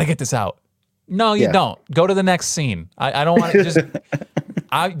 we got to get this out. No, you don't. Go to the next scene. I don't want to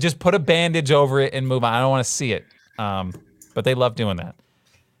I just put a bandage over it and move on. I don't want to see it. But they love doing that.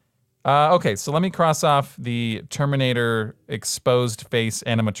 Okay, so let me cross off the Terminator exposed face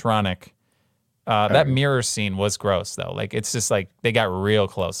animatronic. That mirror scene was gross, though. Like, it's just like they got real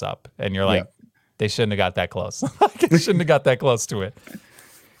close up, and you're like, they shouldn't have got that close. They shouldn't have got that close to it.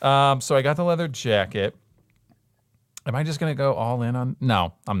 So I got the leather jacket. Am I just going to go all in on?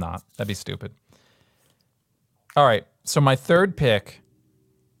 No, I'm not. That'd be stupid. All right. So my third pick,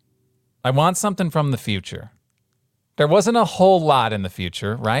 I want something from the future. There wasn't a whole lot in the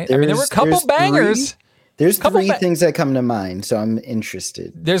future, right? There were a couple bangers. There's three things that come to mind, so I'm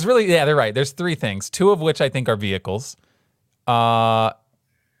interested. There's really, yeah, they're right. There's three things, two of which I think are vehicles. I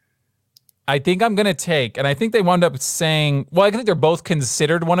think I'm going to take, and I think they wound up saying, well, I think they're both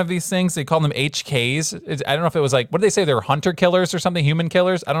considered one of these things. They call them HKs. I don't know if it was like, what did they say? They were hunter killers or something, human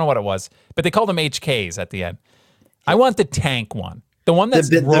killers? I don't know what it was, but they called them HKs at the end. I want the tank one. The one that's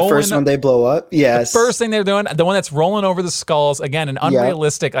the first one they blow up? Yes. The first thing they're doing, the one that's rolling over the skulls. Again, an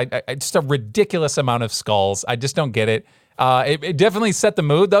unrealistic, just a ridiculous amount of skulls. I just don't get it. It definitely set the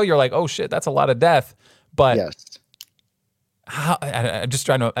mood, though. You're like, oh, shit, that's a lot of death. But I'm just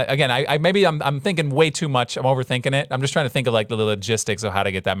trying to, again, I'm thinking way too much. I'm overthinking it. I'm just trying to think of like the logistics of how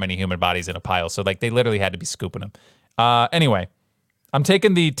to get that many human bodies in a pile. So like they literally had to be scooping them. Anyway, I'm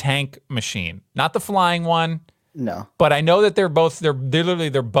taking the tank machine, not the flying one. No, but I know that they're both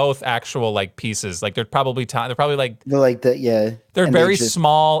actual like pieces. Like they're probably like that. Yeah, they're very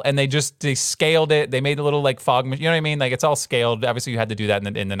small, and they scaled it. They made a little like fog. You know what I mean? Like it's all scaled. Obviously, you had to do that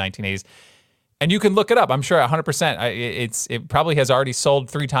in the 1980s, and you can look it up. I'm sure 100%. It probably has already sold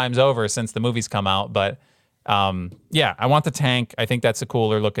 3 times over since the movie's come out. But yeah, I want the tank. I think that's a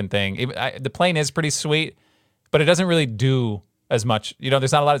cooler looking thing. The plane is pretty sweet, but it doesn't really do as much,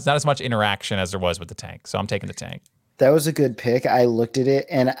 there's not as much interaction as there was with the tank. So I'm taking the tank. That was a good pick. I looked at it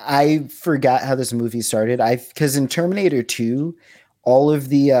and I forgot how this movie started. Because in Terminator 2, all of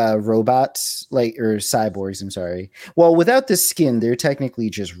the robots, or cyborgs, I'm sorry. Well, without the skin, they're technically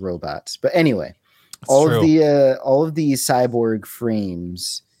just robots. But anyway, all of the cyborg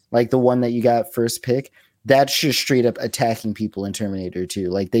frames, like the one that you got first pick, that's just straight up attacking people in Terminator 2.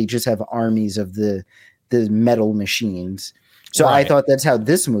 Like they just have armies of the metal machines. So right. I thought that's how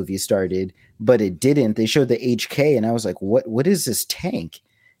this movie started, but it didn't. They showed the HK, and I was like, "What is this tank?"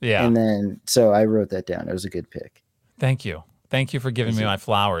 Yeah. And then so I wrote that down. It was a good pick. Thank you for giving me my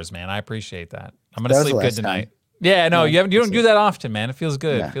flowers, man. I appreciate that. I'm gonna sleep good tonight. Yeah, no, you don't do that often, man. It feels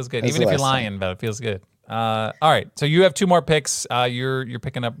good. Yeah, it feels good, even if you're lying, but it feels good. All right, so you have 2 more picks. You're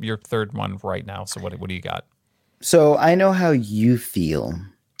picking up your third one right now. So what do you got? So I know how you feel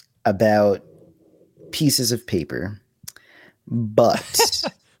about pieces of paper. But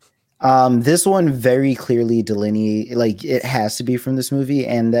this one very clearly delineate, like it has to be from this movie,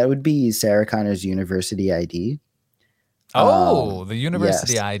 and that would be Sarah Connor's university ID. Oh, the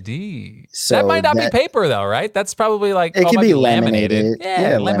university ID. So that might not be paper though, right? That's probably like it can be laminated.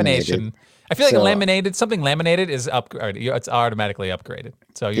 Yeah, lamination. I feel like something laminated is upgraded. It's automatically upgraded.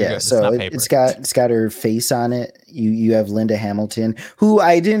 So you're good. So it's not paper. It's got her face on it. You have Linda Hamilton, who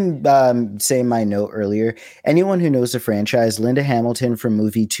I didn't say in my note earlier. Anyone who knows the franchise, Linda Hamilton from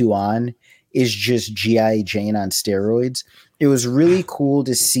movie 2 on is just G.I. Jane on steroids. It was really cool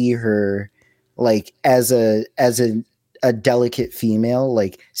to see her like as a delicate female,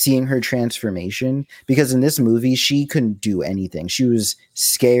 like seeing her transformation, because in this movie she couldn't do anything. She was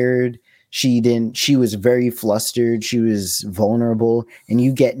scared. She was very flustered. She was vulnerable, and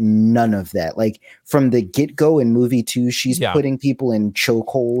you get none of that. Like from the get-go in movie 2, she's putting people in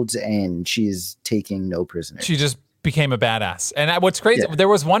chokeholds and she's taking no prisoners. She just became a badass. And what's crazy, there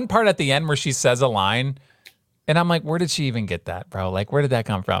was one part at the end where she says a line, and I'm like, where did she even get that, bro? Like, where did that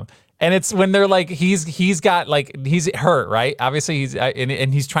come from? And it's when they're like, he's hurt, right? Obviously,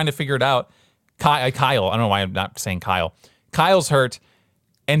 he's trying to figure it out. Kyle, I don't know why I'm not saying Kyle. Kyle's hurt.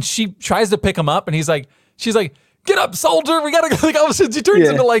 And she tries to pick him up, and she's like, "Get up, soldier! We gotta go!" Like all of a sudden, she turns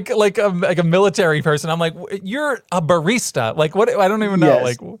into like a military person. I'm like, "You're a barista!" Like what? I don't even know.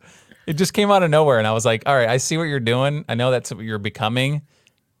 Yes. Like it just came out of nowhere, and I was like, "All right, I see what you're doing. I know that's what you're becoming."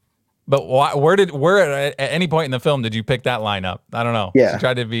 But where at any point in the film did you pick that line up? I don't know. Yeah, she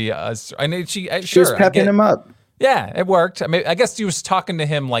tried to be. I know she was pepping him up. Yeah, it worked. I mean, I guess she was talking to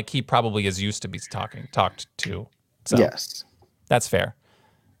him like he probably is used to be talked to. So yes, that's fair.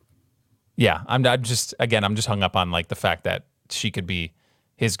 Yeah, I'm just hung up on like the fact that she could be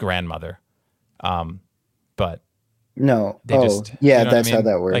his grandmother, but no, that's how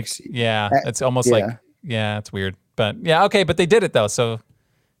that works. Like, yeah, it's almost like it's weird, but yeah, okay, but they did it though, so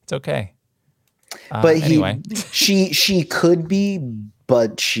it's okay. But anyway, she could be,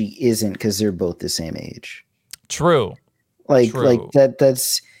 but she isn't because they're both the same age. True. Like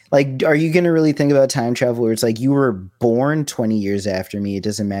that's. Like, are you going to really think about time travel where it's like you were born 20 years after me? It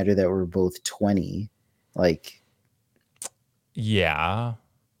doesn't matter that we're both 20. Like, yeah.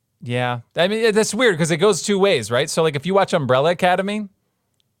 I mean, that's weird because it goes 2 ways, right? So, like, if you watch Umbrella Academy,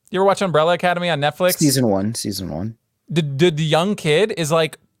 you ever watch Umbrella Academy on Netflix? Season one. The young kid is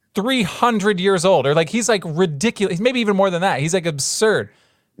like 300 years old, or like he's like ridiculous. Maybe even more than that. He's like absurd.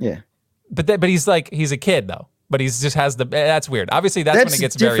 Yeah. But he's a kid though. but he's just has the. That's weird. Obviously, that's when it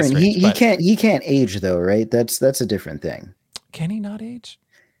gets different. very strange. He can't age though, right? That's a different thing. Can he not age?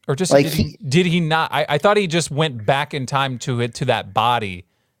 Or just like did he not? I thought he just went back in time to that body.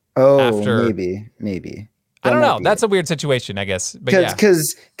 Oh, after, maybe. I don't know. That's a weird situation, I guess.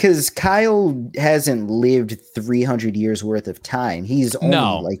 Because Kyle hasn't lived 300 years worth of time. He's only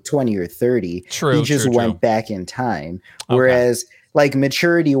like 20 or 30. True. He just went back in time. Whereas, like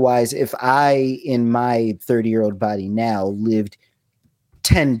maturity wise, if I in my 30-year-old body now lived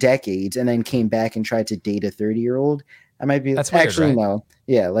 10 decades and then came back and tried to date a 30-year-old, I might be That's weird, actually right? no.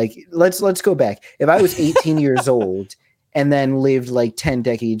 Yeah, like let's go back. If I was 18 years old and then lived like 10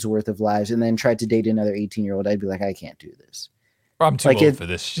 decades worth of lives and then tried to date another 18-year-old, I'd be like, I can't do this. I'm too old for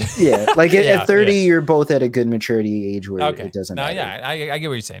this shit. Yeah, like at 30, you're both at a good maturity age where it doesn't matter. Yeah, I get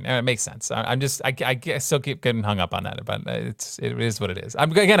what you're saying. It makes sense. I still keep getting hung up on that, but it is what it is.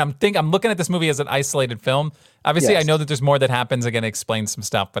 I'm looking at this movie as an isolated film. Obviously, I know that there's more that happens. Again, explain some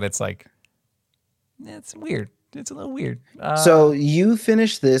stuff, but it's like, it's weird. It's a little weird. So you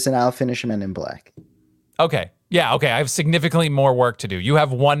finish this, and I'll finish Men in Black. Okay. Yeah, okay. I have significantly more work to do. You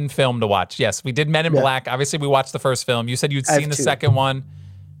have one film to watch. Yes, we did Men in Black. Obviously, we watched the first film. You said you'd seen the second one.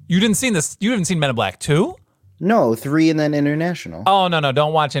 You haven't seen Men in Black 2? No, 3 and then International. Oh, no.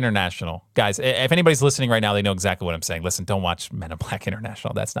 Don't watch International. Guys, if anybody's listening right now, they know exactly what I'm saying. Listen, don't watch Men in Black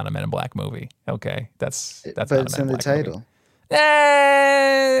International. That's not a Men in Black movie. Okay? That's but not it's a Men in in the Black title.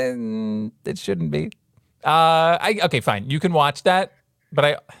 Movie. It shouldn't be. Okay, fine. You can watch that,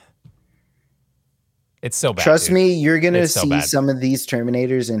 but it's so bad. Trust me, you're going to see some of these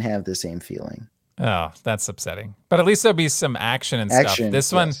Terminators and have the same feeling. Oh, that's upsetting. But at least there'll be some action and stuff.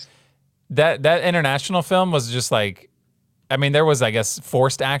 This one, that International film was just like, I mean, there was, I guess,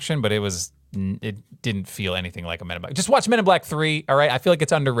 forced action, but it didn't feel anything like a Men in Black. Just watch Men in Black 3, all right? I feel like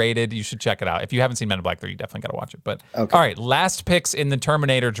it's underrated. You should check it out. If you haven't seen Men in Black 3, you definitely got to watch it. But all right, last picks in the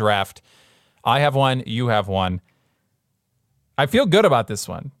Terminator draft. I have one. You have one. I feel good about this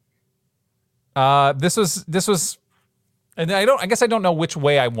one. This was, and I guess I don't know which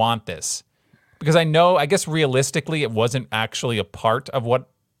way I want this, because I guess realistically it wasn't actually a part of what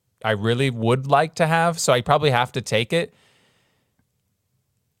I really would like to have, so I probably have to take it.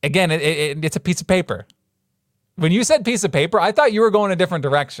 Again, it's a piece of paper. When you said piece of paper, I thought you were going a different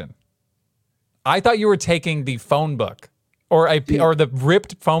direction. I thought you were taking the phone book or the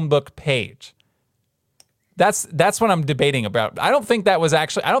ripped phone book page. That's what I'm debating about. I don't think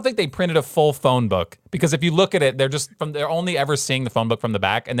they printed a full phone book, because if you look at it, they're only ever seeing the phone book from the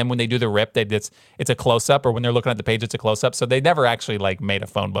back, and then when they do the rip, it's a close up, or when they're looking at the page, it's a close up. So they never actually like made a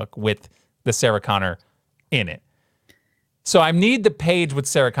phone book with the Sarah Connor in it. So I need the page with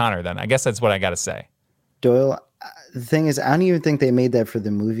Sarah Connor. Then I guess that's what I got to say. Doyle, the thing is, I don't even think they made that for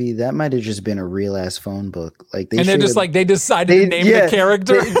the movie. That might have just been a real ass phone book. Like they decided to name the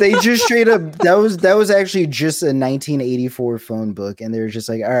character. They just straight up that was actually just a 1984 phone book, and they were just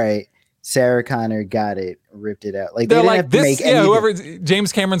like, all right, Sarah Connor got it, ripped it out. Like they're like this. Yeah, whoever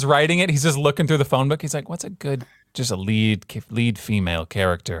James Cameron's writing it, he's just looking through the phone book. He's like, what's a good lead female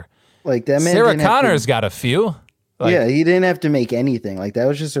character? Like that man. Sarah Connor's got a few. Yeah, he didn't have to make anything. Like that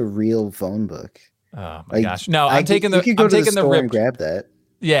was just a real phone book. Oh my gosh! No, I'm taking the. You could go I'm to taking the store ripped, and grab that.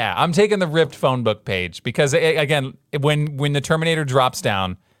 Yeah, I'm taking the ripped phone book page, because again, when the Terminator drops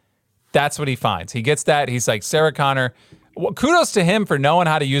down, that's what he finds. He gets that. He's like, Sarah Connor. Well, kudos to him for knowing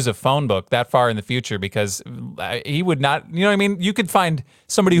how to use a phone book that far in the future, because he would not. You know what I mean? You could find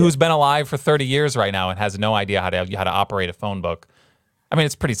somebody who's been alive for 30 years right now and has no idea how to operate a phone book. I mean,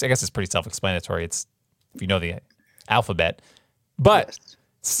 I guess it's pretty self-explanatory. It's, if you know the alphabet, but. Yes.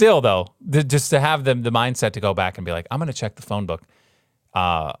 Still, though, just to have the mindset to go back and be like, I'm going to check the phone book.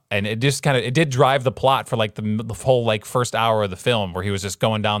 And it just it did drive the plot for like the whole like first hour of the film, where he was just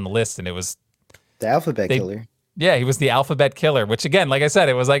going down the list, and it was the alphabet killer. Yeah, he was the alphabet killer, which again, like I said,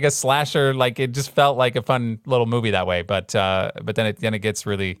 it was like a slasher. Like it just felt like a fun little movie that way. But then it gets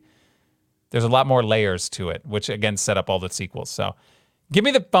really, there's a lot more layers to it, which again set up all the sequels. So. Give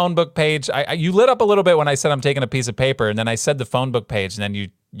me the phone book page. You lit up a little bit when I said I'm taking a piece of paper, and then I said the phone book page, and then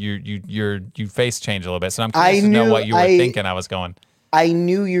you face changed a little bit. So I'm curious to know what you were thinking I was going. I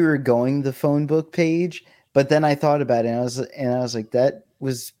knew you were going the phone book page, but then I thought about it, and I was like, that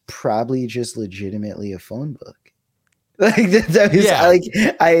was probably just legitimately a phone book. Like that was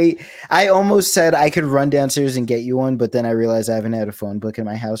I almost said I could run downstairs and get you one, but then I realized I haven't had a phone book in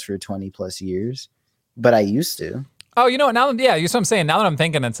my house for 20 plus years, but I used to. Oh, you know what? Now, yeah, that's what I'm saying. Now that I'm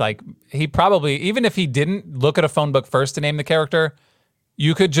thinking, it's like he probably, even if he didn't look at a phone book first to name the character,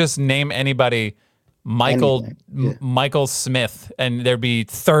 you could just name anybody Michael Anything. Yeah. Michael Smith, and there'd be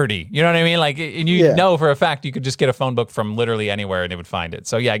 30. You know what I mean? Like, and you Yeah. know for a fact you could just get a phone book from literally anywhere and it would find it.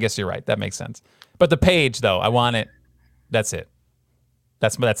 So yeah, I guess you're right. That makes sense. But the page though, I want it. That's it.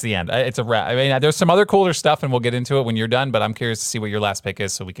 That's the end. It's a wrap. I mean, there's some other cooler stuff, and we'll get into it when you're done. But I'm curious to see what your last pick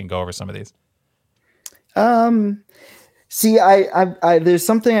is, so we can go over some of these. See, I there's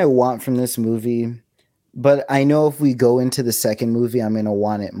something I want from this movie, but I know if we go into the second movie, I'm gonna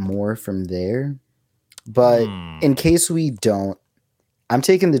want it more from there. But in case we don't, I'm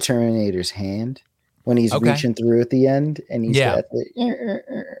taking the Terminator's hand when he's reaching through at the end, and he's got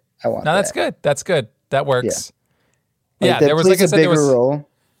the. I want. No, that's good. That's good. That works. Yeah, there was, like I said, there was role.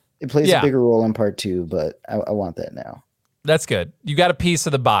 It plays a bigger role in part 2, but I want that now. That's good. You got a piece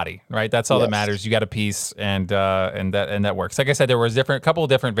of the body, right? That's all that matters. You got a piece, and that works. Like I said, there was a couple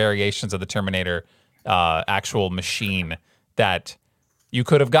of different variations of the Terminator actual machine that you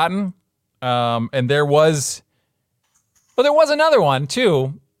could have gotten, and there was another one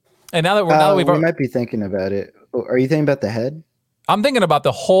too. And now that we might be thinking about it. Are you thinking about the head? I'm thinking about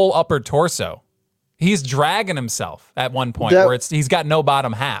the whole upper torso. He's dragging himself at one point where he's got no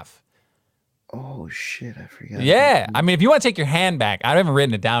bottom half. Oh shit, I forgot. Yeah, I mean, if you want to take your hand back, I haven't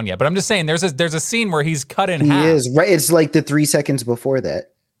written it down yet, but I'm just saying there's a scene where he's cut in half. He is right. It's like the 3 seconds before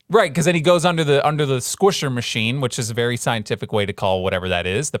that. Right, because then he goes under the squisher machine, which is a very scientific way to call whatever that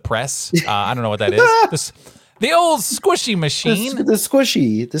is, the press. I don't know what that is. The old squishy machine. The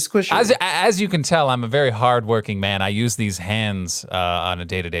squishy. As you can tell, I'm a very hardworking man. I use these hands on a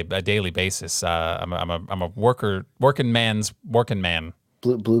daily basis. I'm a working man.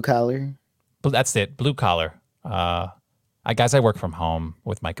 Blue collar. That's it. Blue collar. I work from home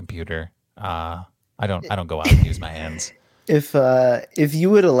with my computer. I don't go out and use my hands. If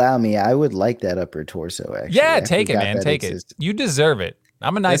you would allow me, I would like that upper torso. Actually, yeah, take it, man. Take it. You deserve it.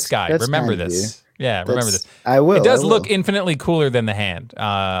 I'm a nice guy. Remember this. Yeah, remember this. I will. It does look infinitely cooler than the hand.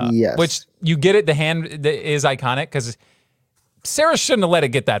 Yes. Which you get it. The hand is iconic because Sarah shouldn't have let it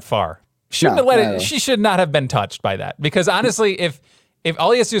get that far. She should not have been touched by that. Because honestly, if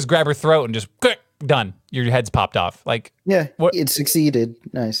all he has to do is grab her throat and just done, your head's popped off. Like, it succeeded.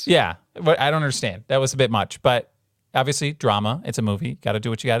 Nice. Yeah, but I don't understand. That was a bit much. But obviously, drama. It's a movie. Got to do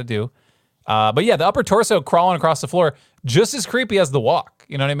what you got to do. But yeah, the upper torso crawling across the floor, just as creepy as the walk.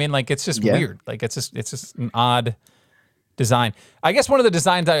 You know what I mean? Like, it's just weird. Like, it's just an odd design. I guess one of the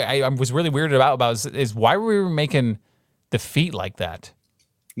designs I was really weirded about is why were we making the feet like that?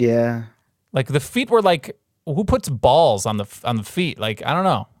 Yeah. Like, the feet were like, who puts balls on the feet? Like, I don't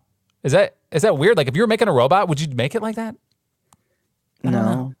know. Is that weird? Like, if you were making a robot, would you make it like that? I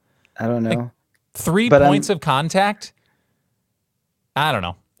don't know. Like, 3 points of contact? I don't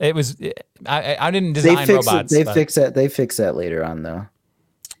know. It was. I didn't design robots. They fix that. They fix that later on, though.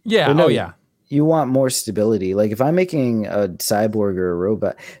 Yeah. No, yeah. You want more stability. Like if I'm making a cyborg or a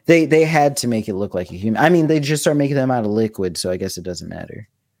robot, they had to make it look like a human. I mean, they just start making them out of liquid, so I guess it doesn't matter.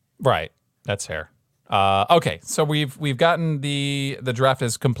 Right. That's fair. Okay. So we've gotten the draft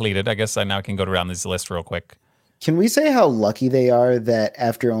is completed. I guess I now can go around this list real quick. Can we say how lucky they are that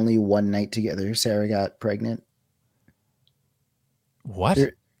after only one night together, Sarah got pregnant? What?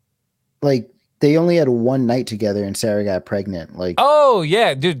 They only had one night together and Sarah got pregnant. Like, oh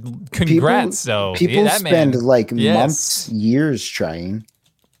yeah, dude, congrats. People spend months, years trying.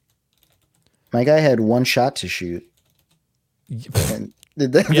 My guy had one shot to shoot. And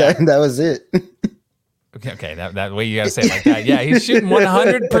that was it. Okay, that way you gotta say it like that. Yeah, he's shooting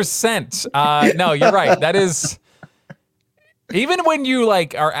 100%. No, you're right. That is, even when you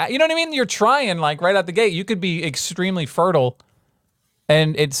are, you know what I mean? You're trying right out the gate. You could be extremely fertile,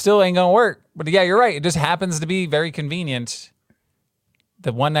 and it still ain't gonna work. But yeah, you're right. It just happens to be very convenient.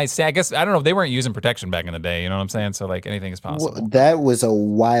 The one night stay. I guess I don't know. They weren't using protection back in the day. You know what I'm saying? So anything is possible. Well, that was a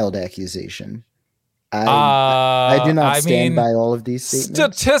wild accusation. I do not stand by all of these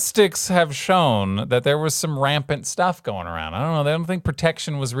statements. Statistics have shown that there was some rampant stuff going around. I don't know. I don't think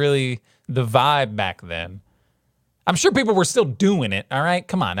protection was really the vibe back then. I'm sure people were still doing it. All right,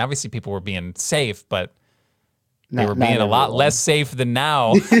 come on. Obviously, people were being safe, but they were being a lot less safe than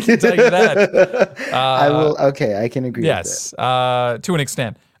now. I can tell you that. I will. Okay, I can agree. Yes, to an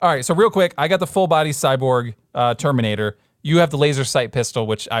extent. All right. So real quick, I got the full body cyborg Terminator. You have the laser sight pistol,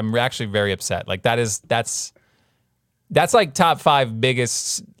 which I'm actually very upset. That's like top 5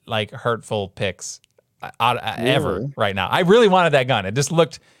 biggest hurtful picks ever right now. I really wanted that gun. It just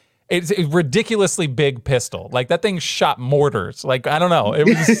looked. It's a ridiculously big pistol. That thing shot mortars. I don't know. It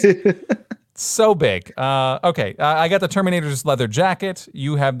was so big. Okay, I got the Terminator's leather jacket.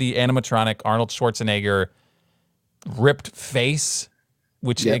 You have the animatronic Arnold Schwarzenegger ripped face.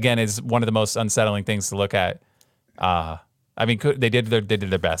 which again is one of the most unsettling things to look at. I mean, they did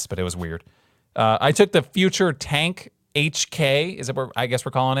their best, but it was weird. I took the future tank HK. Is it what I guess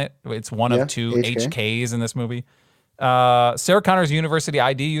we're calling it? It's one of two HKs in this movie. Sarah Connor's university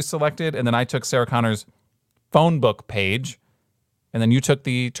ID you selected, and then I took Sarah Connor's phone book page, and then you took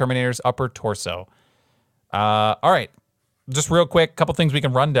the Terminator's upper torso. All right. Just real quick, a couple things we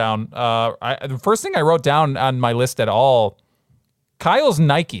can run down. The first thing I wrote down on my list at all, Kyle's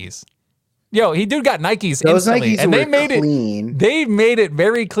Nikes. Yo, he got Nikes Those instantly, Nikes and they were made clean. They made it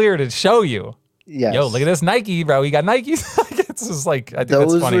very clear to show you. Yes. Yo, look at this Nike, bro. He got Nikes. It's just like, I think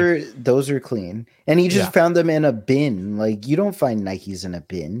that's funny. Those were clean, and he just found them in a bin. Like, you don't find Nikes in a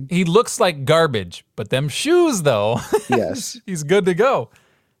bin. He looks like garbage, but them shoes though. Yes, he's good to go.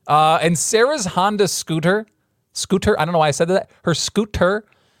 And Sarah's Honda scooter. I don't know why I said that. Her scooter.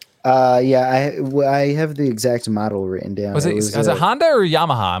 Yeah, I have the exact model written down. Was it Honda or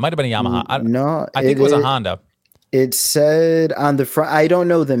Yamaha? It might have been a Yamaha. No, I think it was a Honda. It said on the front. I don't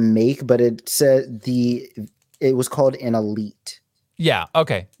know the make, but it said it was called an Elite. Yeah.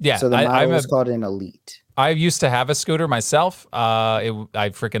 Okay. Yeah. So the model was called an Elite. I used to have a scooter myself. I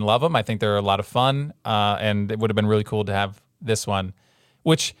freaking love them. I think they're a lot of fun. And it would have been really cool to have this one.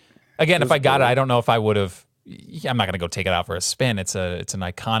 Which, again, if I got it, I don't know if I would have. I'm not gonna go take it out for a spin. It's an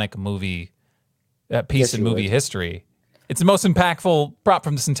iconic movie piece in movie history. It's the most impactful prop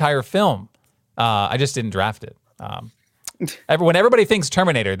from this entire film. I just didn't draft it. When everybody thinks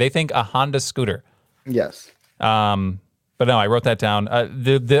Terminator, they think a Honda scooter. Yes. But no, I wrote that down.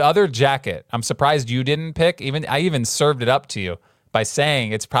 The other jacket, I'm surprised you didn't pick. I even served it up to you by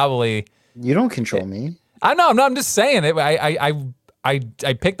saying it's probably. You don't control me. I know. I'm just saying it.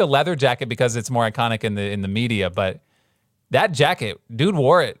 I picked the leather jacket because it's more iconic in the media, but that jacket, dude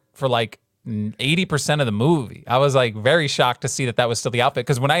wore it for like 80% of the movie. I was like very shocked to see that was still the outfit,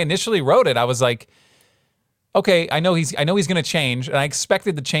 because when I initially wrote it, I was like, okay, I know he's going to change, and I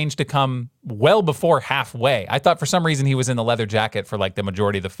expected the change to come well before halfway. I thought for some reason he was in the leather jacket for like the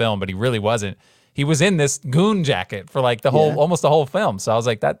majority of the film, but he really wasn't. He was in this goon jacket for like almost the whole film. So I was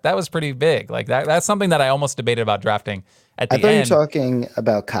like, that was pretty big. Like that's something that I almost debated about drafting at the end. I thought you were talking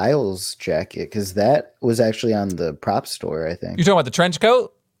about Kyle's jacket, because that was actually on the prop store, I think. You're talking about the trench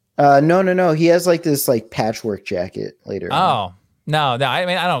coat? No. He has like this like patchwork jacket later on. No. I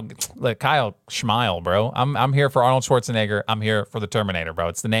mean, I don't let Kyle schmile, bro. I'm here for Arnold Schwarzenegger. I'm here for the Terminator, bro.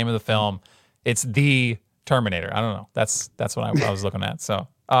 It's the name of the film. It's the Terminator. I don't know. That's what I was looking at. So,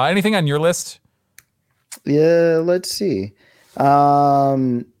 anything on your list? Yeah, let's see.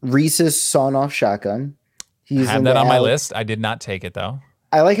 Reese's sawn-off shotgun. I have that on my list. I did not take it though.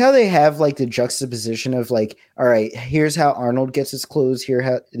 I like how they have like the juxtaposition of like, all right, here's how Arnold gets his clothes.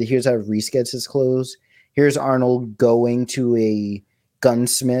 Here's how Reese gets his clothes. Here's Arnold going to a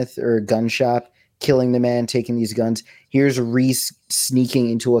gunsmith or a gun shop, killing the man, taking these guns. Here's Reese sneaking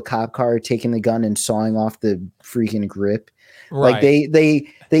into a cop car, taking the gun and sawing off the freaking grip. Right.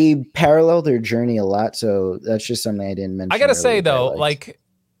 Like they parallel their journey a lot. So that's just something I didn't mention. I gotta say though, like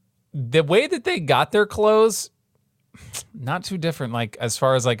the way that they got their clothes, not too different. Like as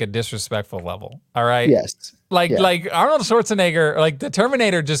far as like a disrespectful level. All right. Yes. Like Arnold Schwarzenegger, like the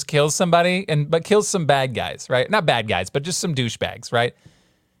Terminator just kills somebody but kills some bad guys, right? Not bad guys, but just some douchebags, right?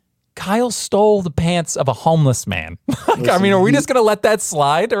 Kyle stole the pants of a homeless man. Listen, I mean, are we just gonna let that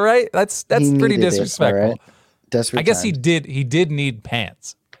slide? All right. That's pretty disrespectful. I guess he did need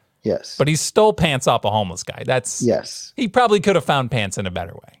pants. Yes. But he stole pants off a homeless guy. Yes. He probably could have found pants in a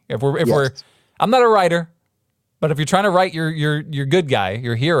better way. I'm not a writer, but if you're trying to write your good guy,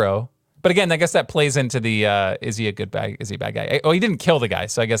 your hero. But again, I guess that plays into the is he a good guy? Is he a bad guy? Oh, he didn't kill the guy,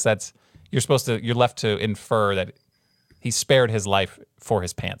 so I guess you're left to infer that he spared his life for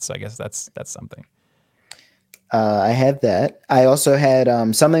his pants. So I guess that's something. I had that. I also had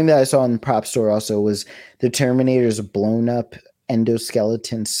something that I saw in the prop store also was the Terminator's blown up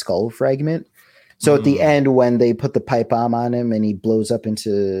endoskeleton skull fragment. So at the end, when they put the pipe bomb on him and he blows up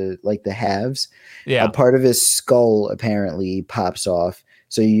into like the halves, a part of his skull apparently pops off.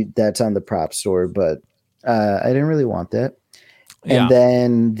 So that's on the prop store, but I didn't really want that. And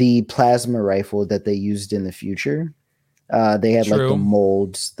then the plasma rifle that they used in the future, they had like the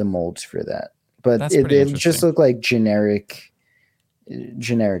molds for that. But it just looked like generic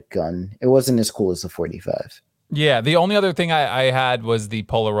gun. It wasn't as cool as the 45. Yeah, the only other thing I had was the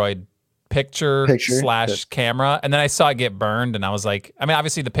Polaroid picture / camera, and then I saw it get burned, and I was like, I mean,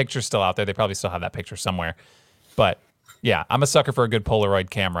 obviously the picture's still out there. They probably still have that picture somewhere. But yeah, I'm a sucker for a good Polaroid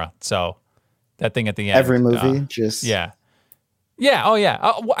camera. So that thing at the end. Every movie, Yeah. Oh,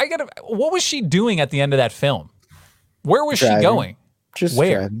 yeah. What was she doing at the end of that film? Where was she going? Just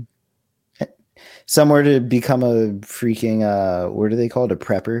Where? driving. Somewhere to become a freaking what do they call it? A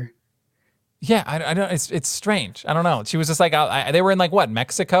prepper? Yeah, I don't. It's strange. I don't know. She was just like they were in like what,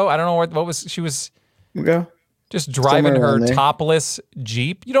 Mexico? I don't know what was. She was Okay. just driving Somewhere her around there. topless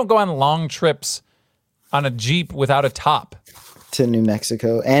Jeep. You don't go on long trips on a Jeep without a top. To New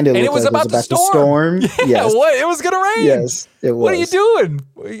Mexico, and it And looked it was like about it was to about storm. to storm. Yeah, Yes. what? It was gonna rain. Yes, it was. What are you doing?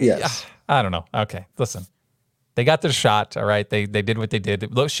 Yes. I don't know. Okay, listen. They got their shot. All right, they did what they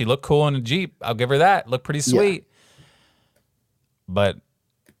did. Look, she looked cool in a Jeep. I'll give her that. Looked pretty sweet. But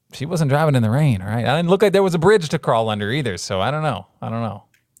she wasn't driving in the rain. All right, I didn't look like there was a bridge to crawl under either. So I don't know.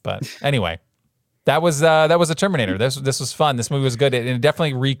 But anyway. That was a Terminator. This was fun. This movie was good. It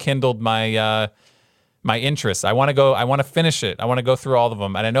definitely rekindled my my interest. I want to finish it. I want to go through all of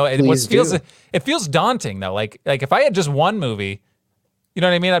them. And I know it feels daunting though. Like if I had just one movie, you know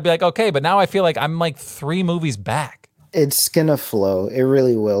what I mean? I'd be like, okay, but now I feel like I'm like 3 movies back. It's gonna flow. It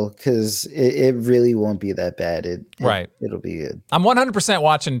really will, because it really won't be that bad. It'll be good. I'm 100%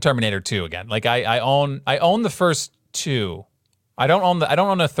 watching Terminator 2 again. Like I own the first 2. I don't own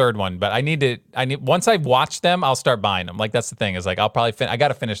the third one, but I need once I've watched them, I'll start buying them. Like that's the thing, is like I'll probably I got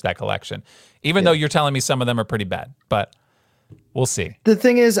to finish that collection. Even though you're telling me some of them are pretty bad, but we'll see. The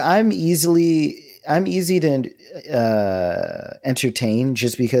thing is, I'm easy to entertain,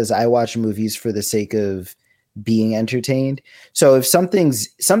 just because I watch movies for the sake of being entertained. So if something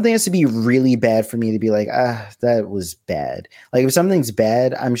has to be really bad for me to be like, that was bad. Like if something's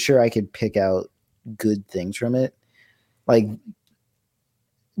bad, I'm sure I could pick out good things from it. Like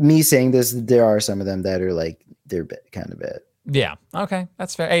me saying this, there are some of them that are like, they're kind of bad. Yeah. Okay.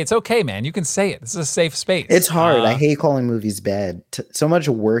 That's fair. Hey, it's okay, man. You can say it. This is a safe space. It's hard. I hate calling movies bad. So much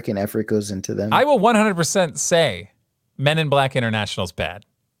work and effort goes into them. I will 100% say Men in Black International is bad.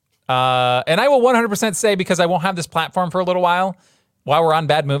 And I will 100% say, because I won't have this platform for a little while we're on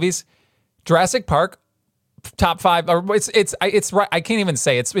bad movies, Jurassic Park, top 5, or it's right. I can't even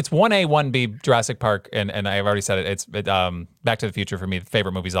say it's 1A, 1B, Jurassic Park, and I've already said it. It's Back to the Future for me,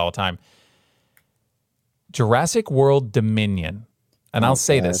 favorite movies all the time. Jurassic World Dominion, and I'll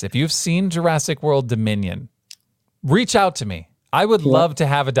say this: if you've seen Jurassic World Dominion, reach out to me. I would love to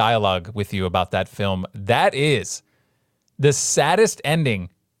have a dialogue with you about that film. That is the saddest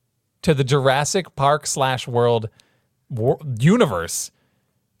ending to the Jurassic Park / World universe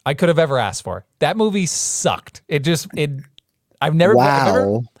I could have ever asked for. That movie sucked. I've never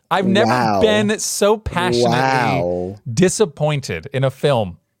been so passionately disappointed in a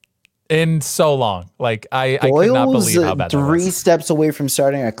film in so long. Like I could not believe how bad that was. 3 steps away from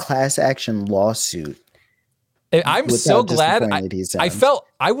starting a class action lawsuit. I'm so glad. I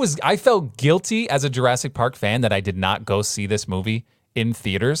felt guilty as a Jurassic Park fan that I did not go see this movie in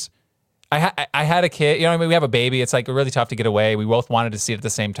theaters. I had a kid, you know, I mean, we have a baby. It's like really tough to get away. We both wanted to see it at the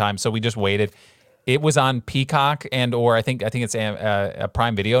same time, so we just waited. It was on Peacock or I think it's a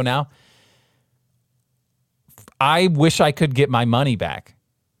Prime Video now. I wish I could get my money back,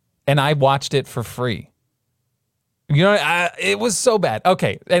 and I watched it for free. You know, it was so bad.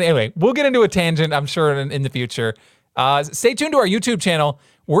 Okay, anyway, we'll get into a tangent, I'm sure, in the future. Stay tuned to our YouTube channel.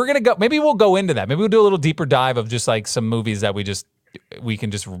 We're gonna go. Maybe we'll go into that. Maybe we'll do a little deeper dive of just like some movies that we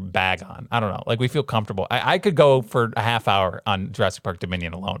can just bag on. I don't know. Like we feel comfortable. I could go for a half hour on Jurassic Park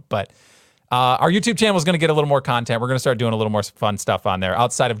Dominion alone, but our YouTube channel is going to get a little more content. We're going to start doing a little more fun stuff on there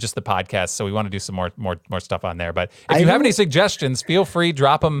outside of just the podcast. So we want to do some more stuff on there. But if you have any suggestions, feel free,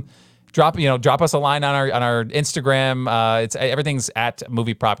 drop us a line on our Instagram. Everything's at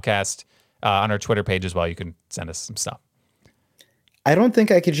Movie Propcast on our Twitter page as well. You can send us some stuff. I don't think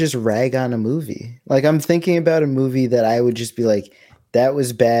I could just rag on a movie. Like I'm thinking about a movie that I would just be like, that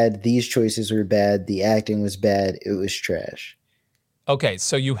was bad. These choices were bad. The acting was bad. It was trash. Okay,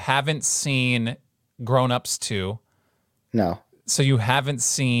 so you haven't seen Grown Ups 2. No. So you haven't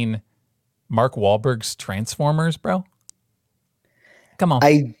seen Mark Wahlberg's Transformers, bro? Come on.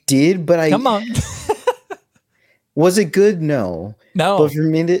 I did, but Come on. Was it good? No. But for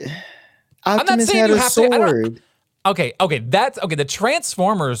me, Optimus had a sword. Okay. The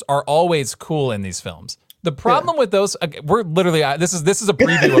Transformers are always cool in these films. The problem with those, we're literally, this is a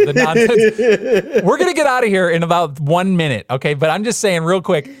preview of the nonsense. We're going to get out of here in about 1 minute, okay? But I'm just saying real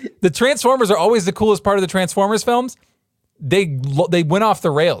quick, the Transformers are always the coolest part of the Transformers films. They went off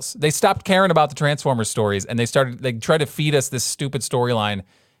the rails. They stopped caring about the Transformers stories, and they tried to feed us this stupid storyline.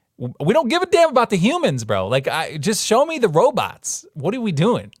 We don't give a damn about the humans, bro. Like, just show me the robots. What are we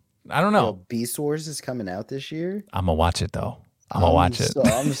doing? I don't know. Beast Wars is coming out this year. I'm gonna watch it though. I'm gonna watch it.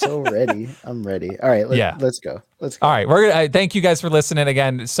 I'm so ready. I'm ready. All right. Let's go. All right. We're gonna thank you guys for listening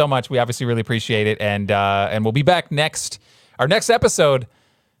again so much. We obviously really appreciate it, and we'll be back next. Our next episode,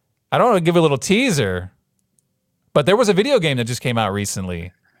 I don't want to give a little teaser, but there was a video game that just came out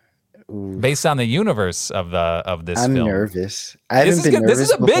recently. Ooh. Based on the universe of this film. I'm nervous. I haven't been nervous. This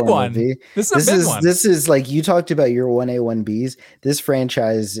is a big one. This is a big one. This is like, you talked about your 1A, 1Bs. This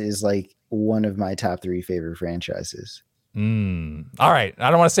franchise is like one of my top 3 favorite franchises. All right.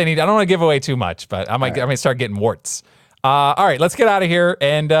 I don't want to say I don't want to give away too much, but I might start getting warts. All right, let's get out of here,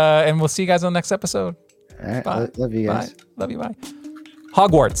 and we'll see you guys on the next episode. All right. Love you guys. Bye. Love you. Bye.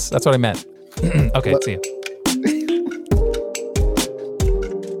 Hogwarts. That's what I meant. Okay, see you.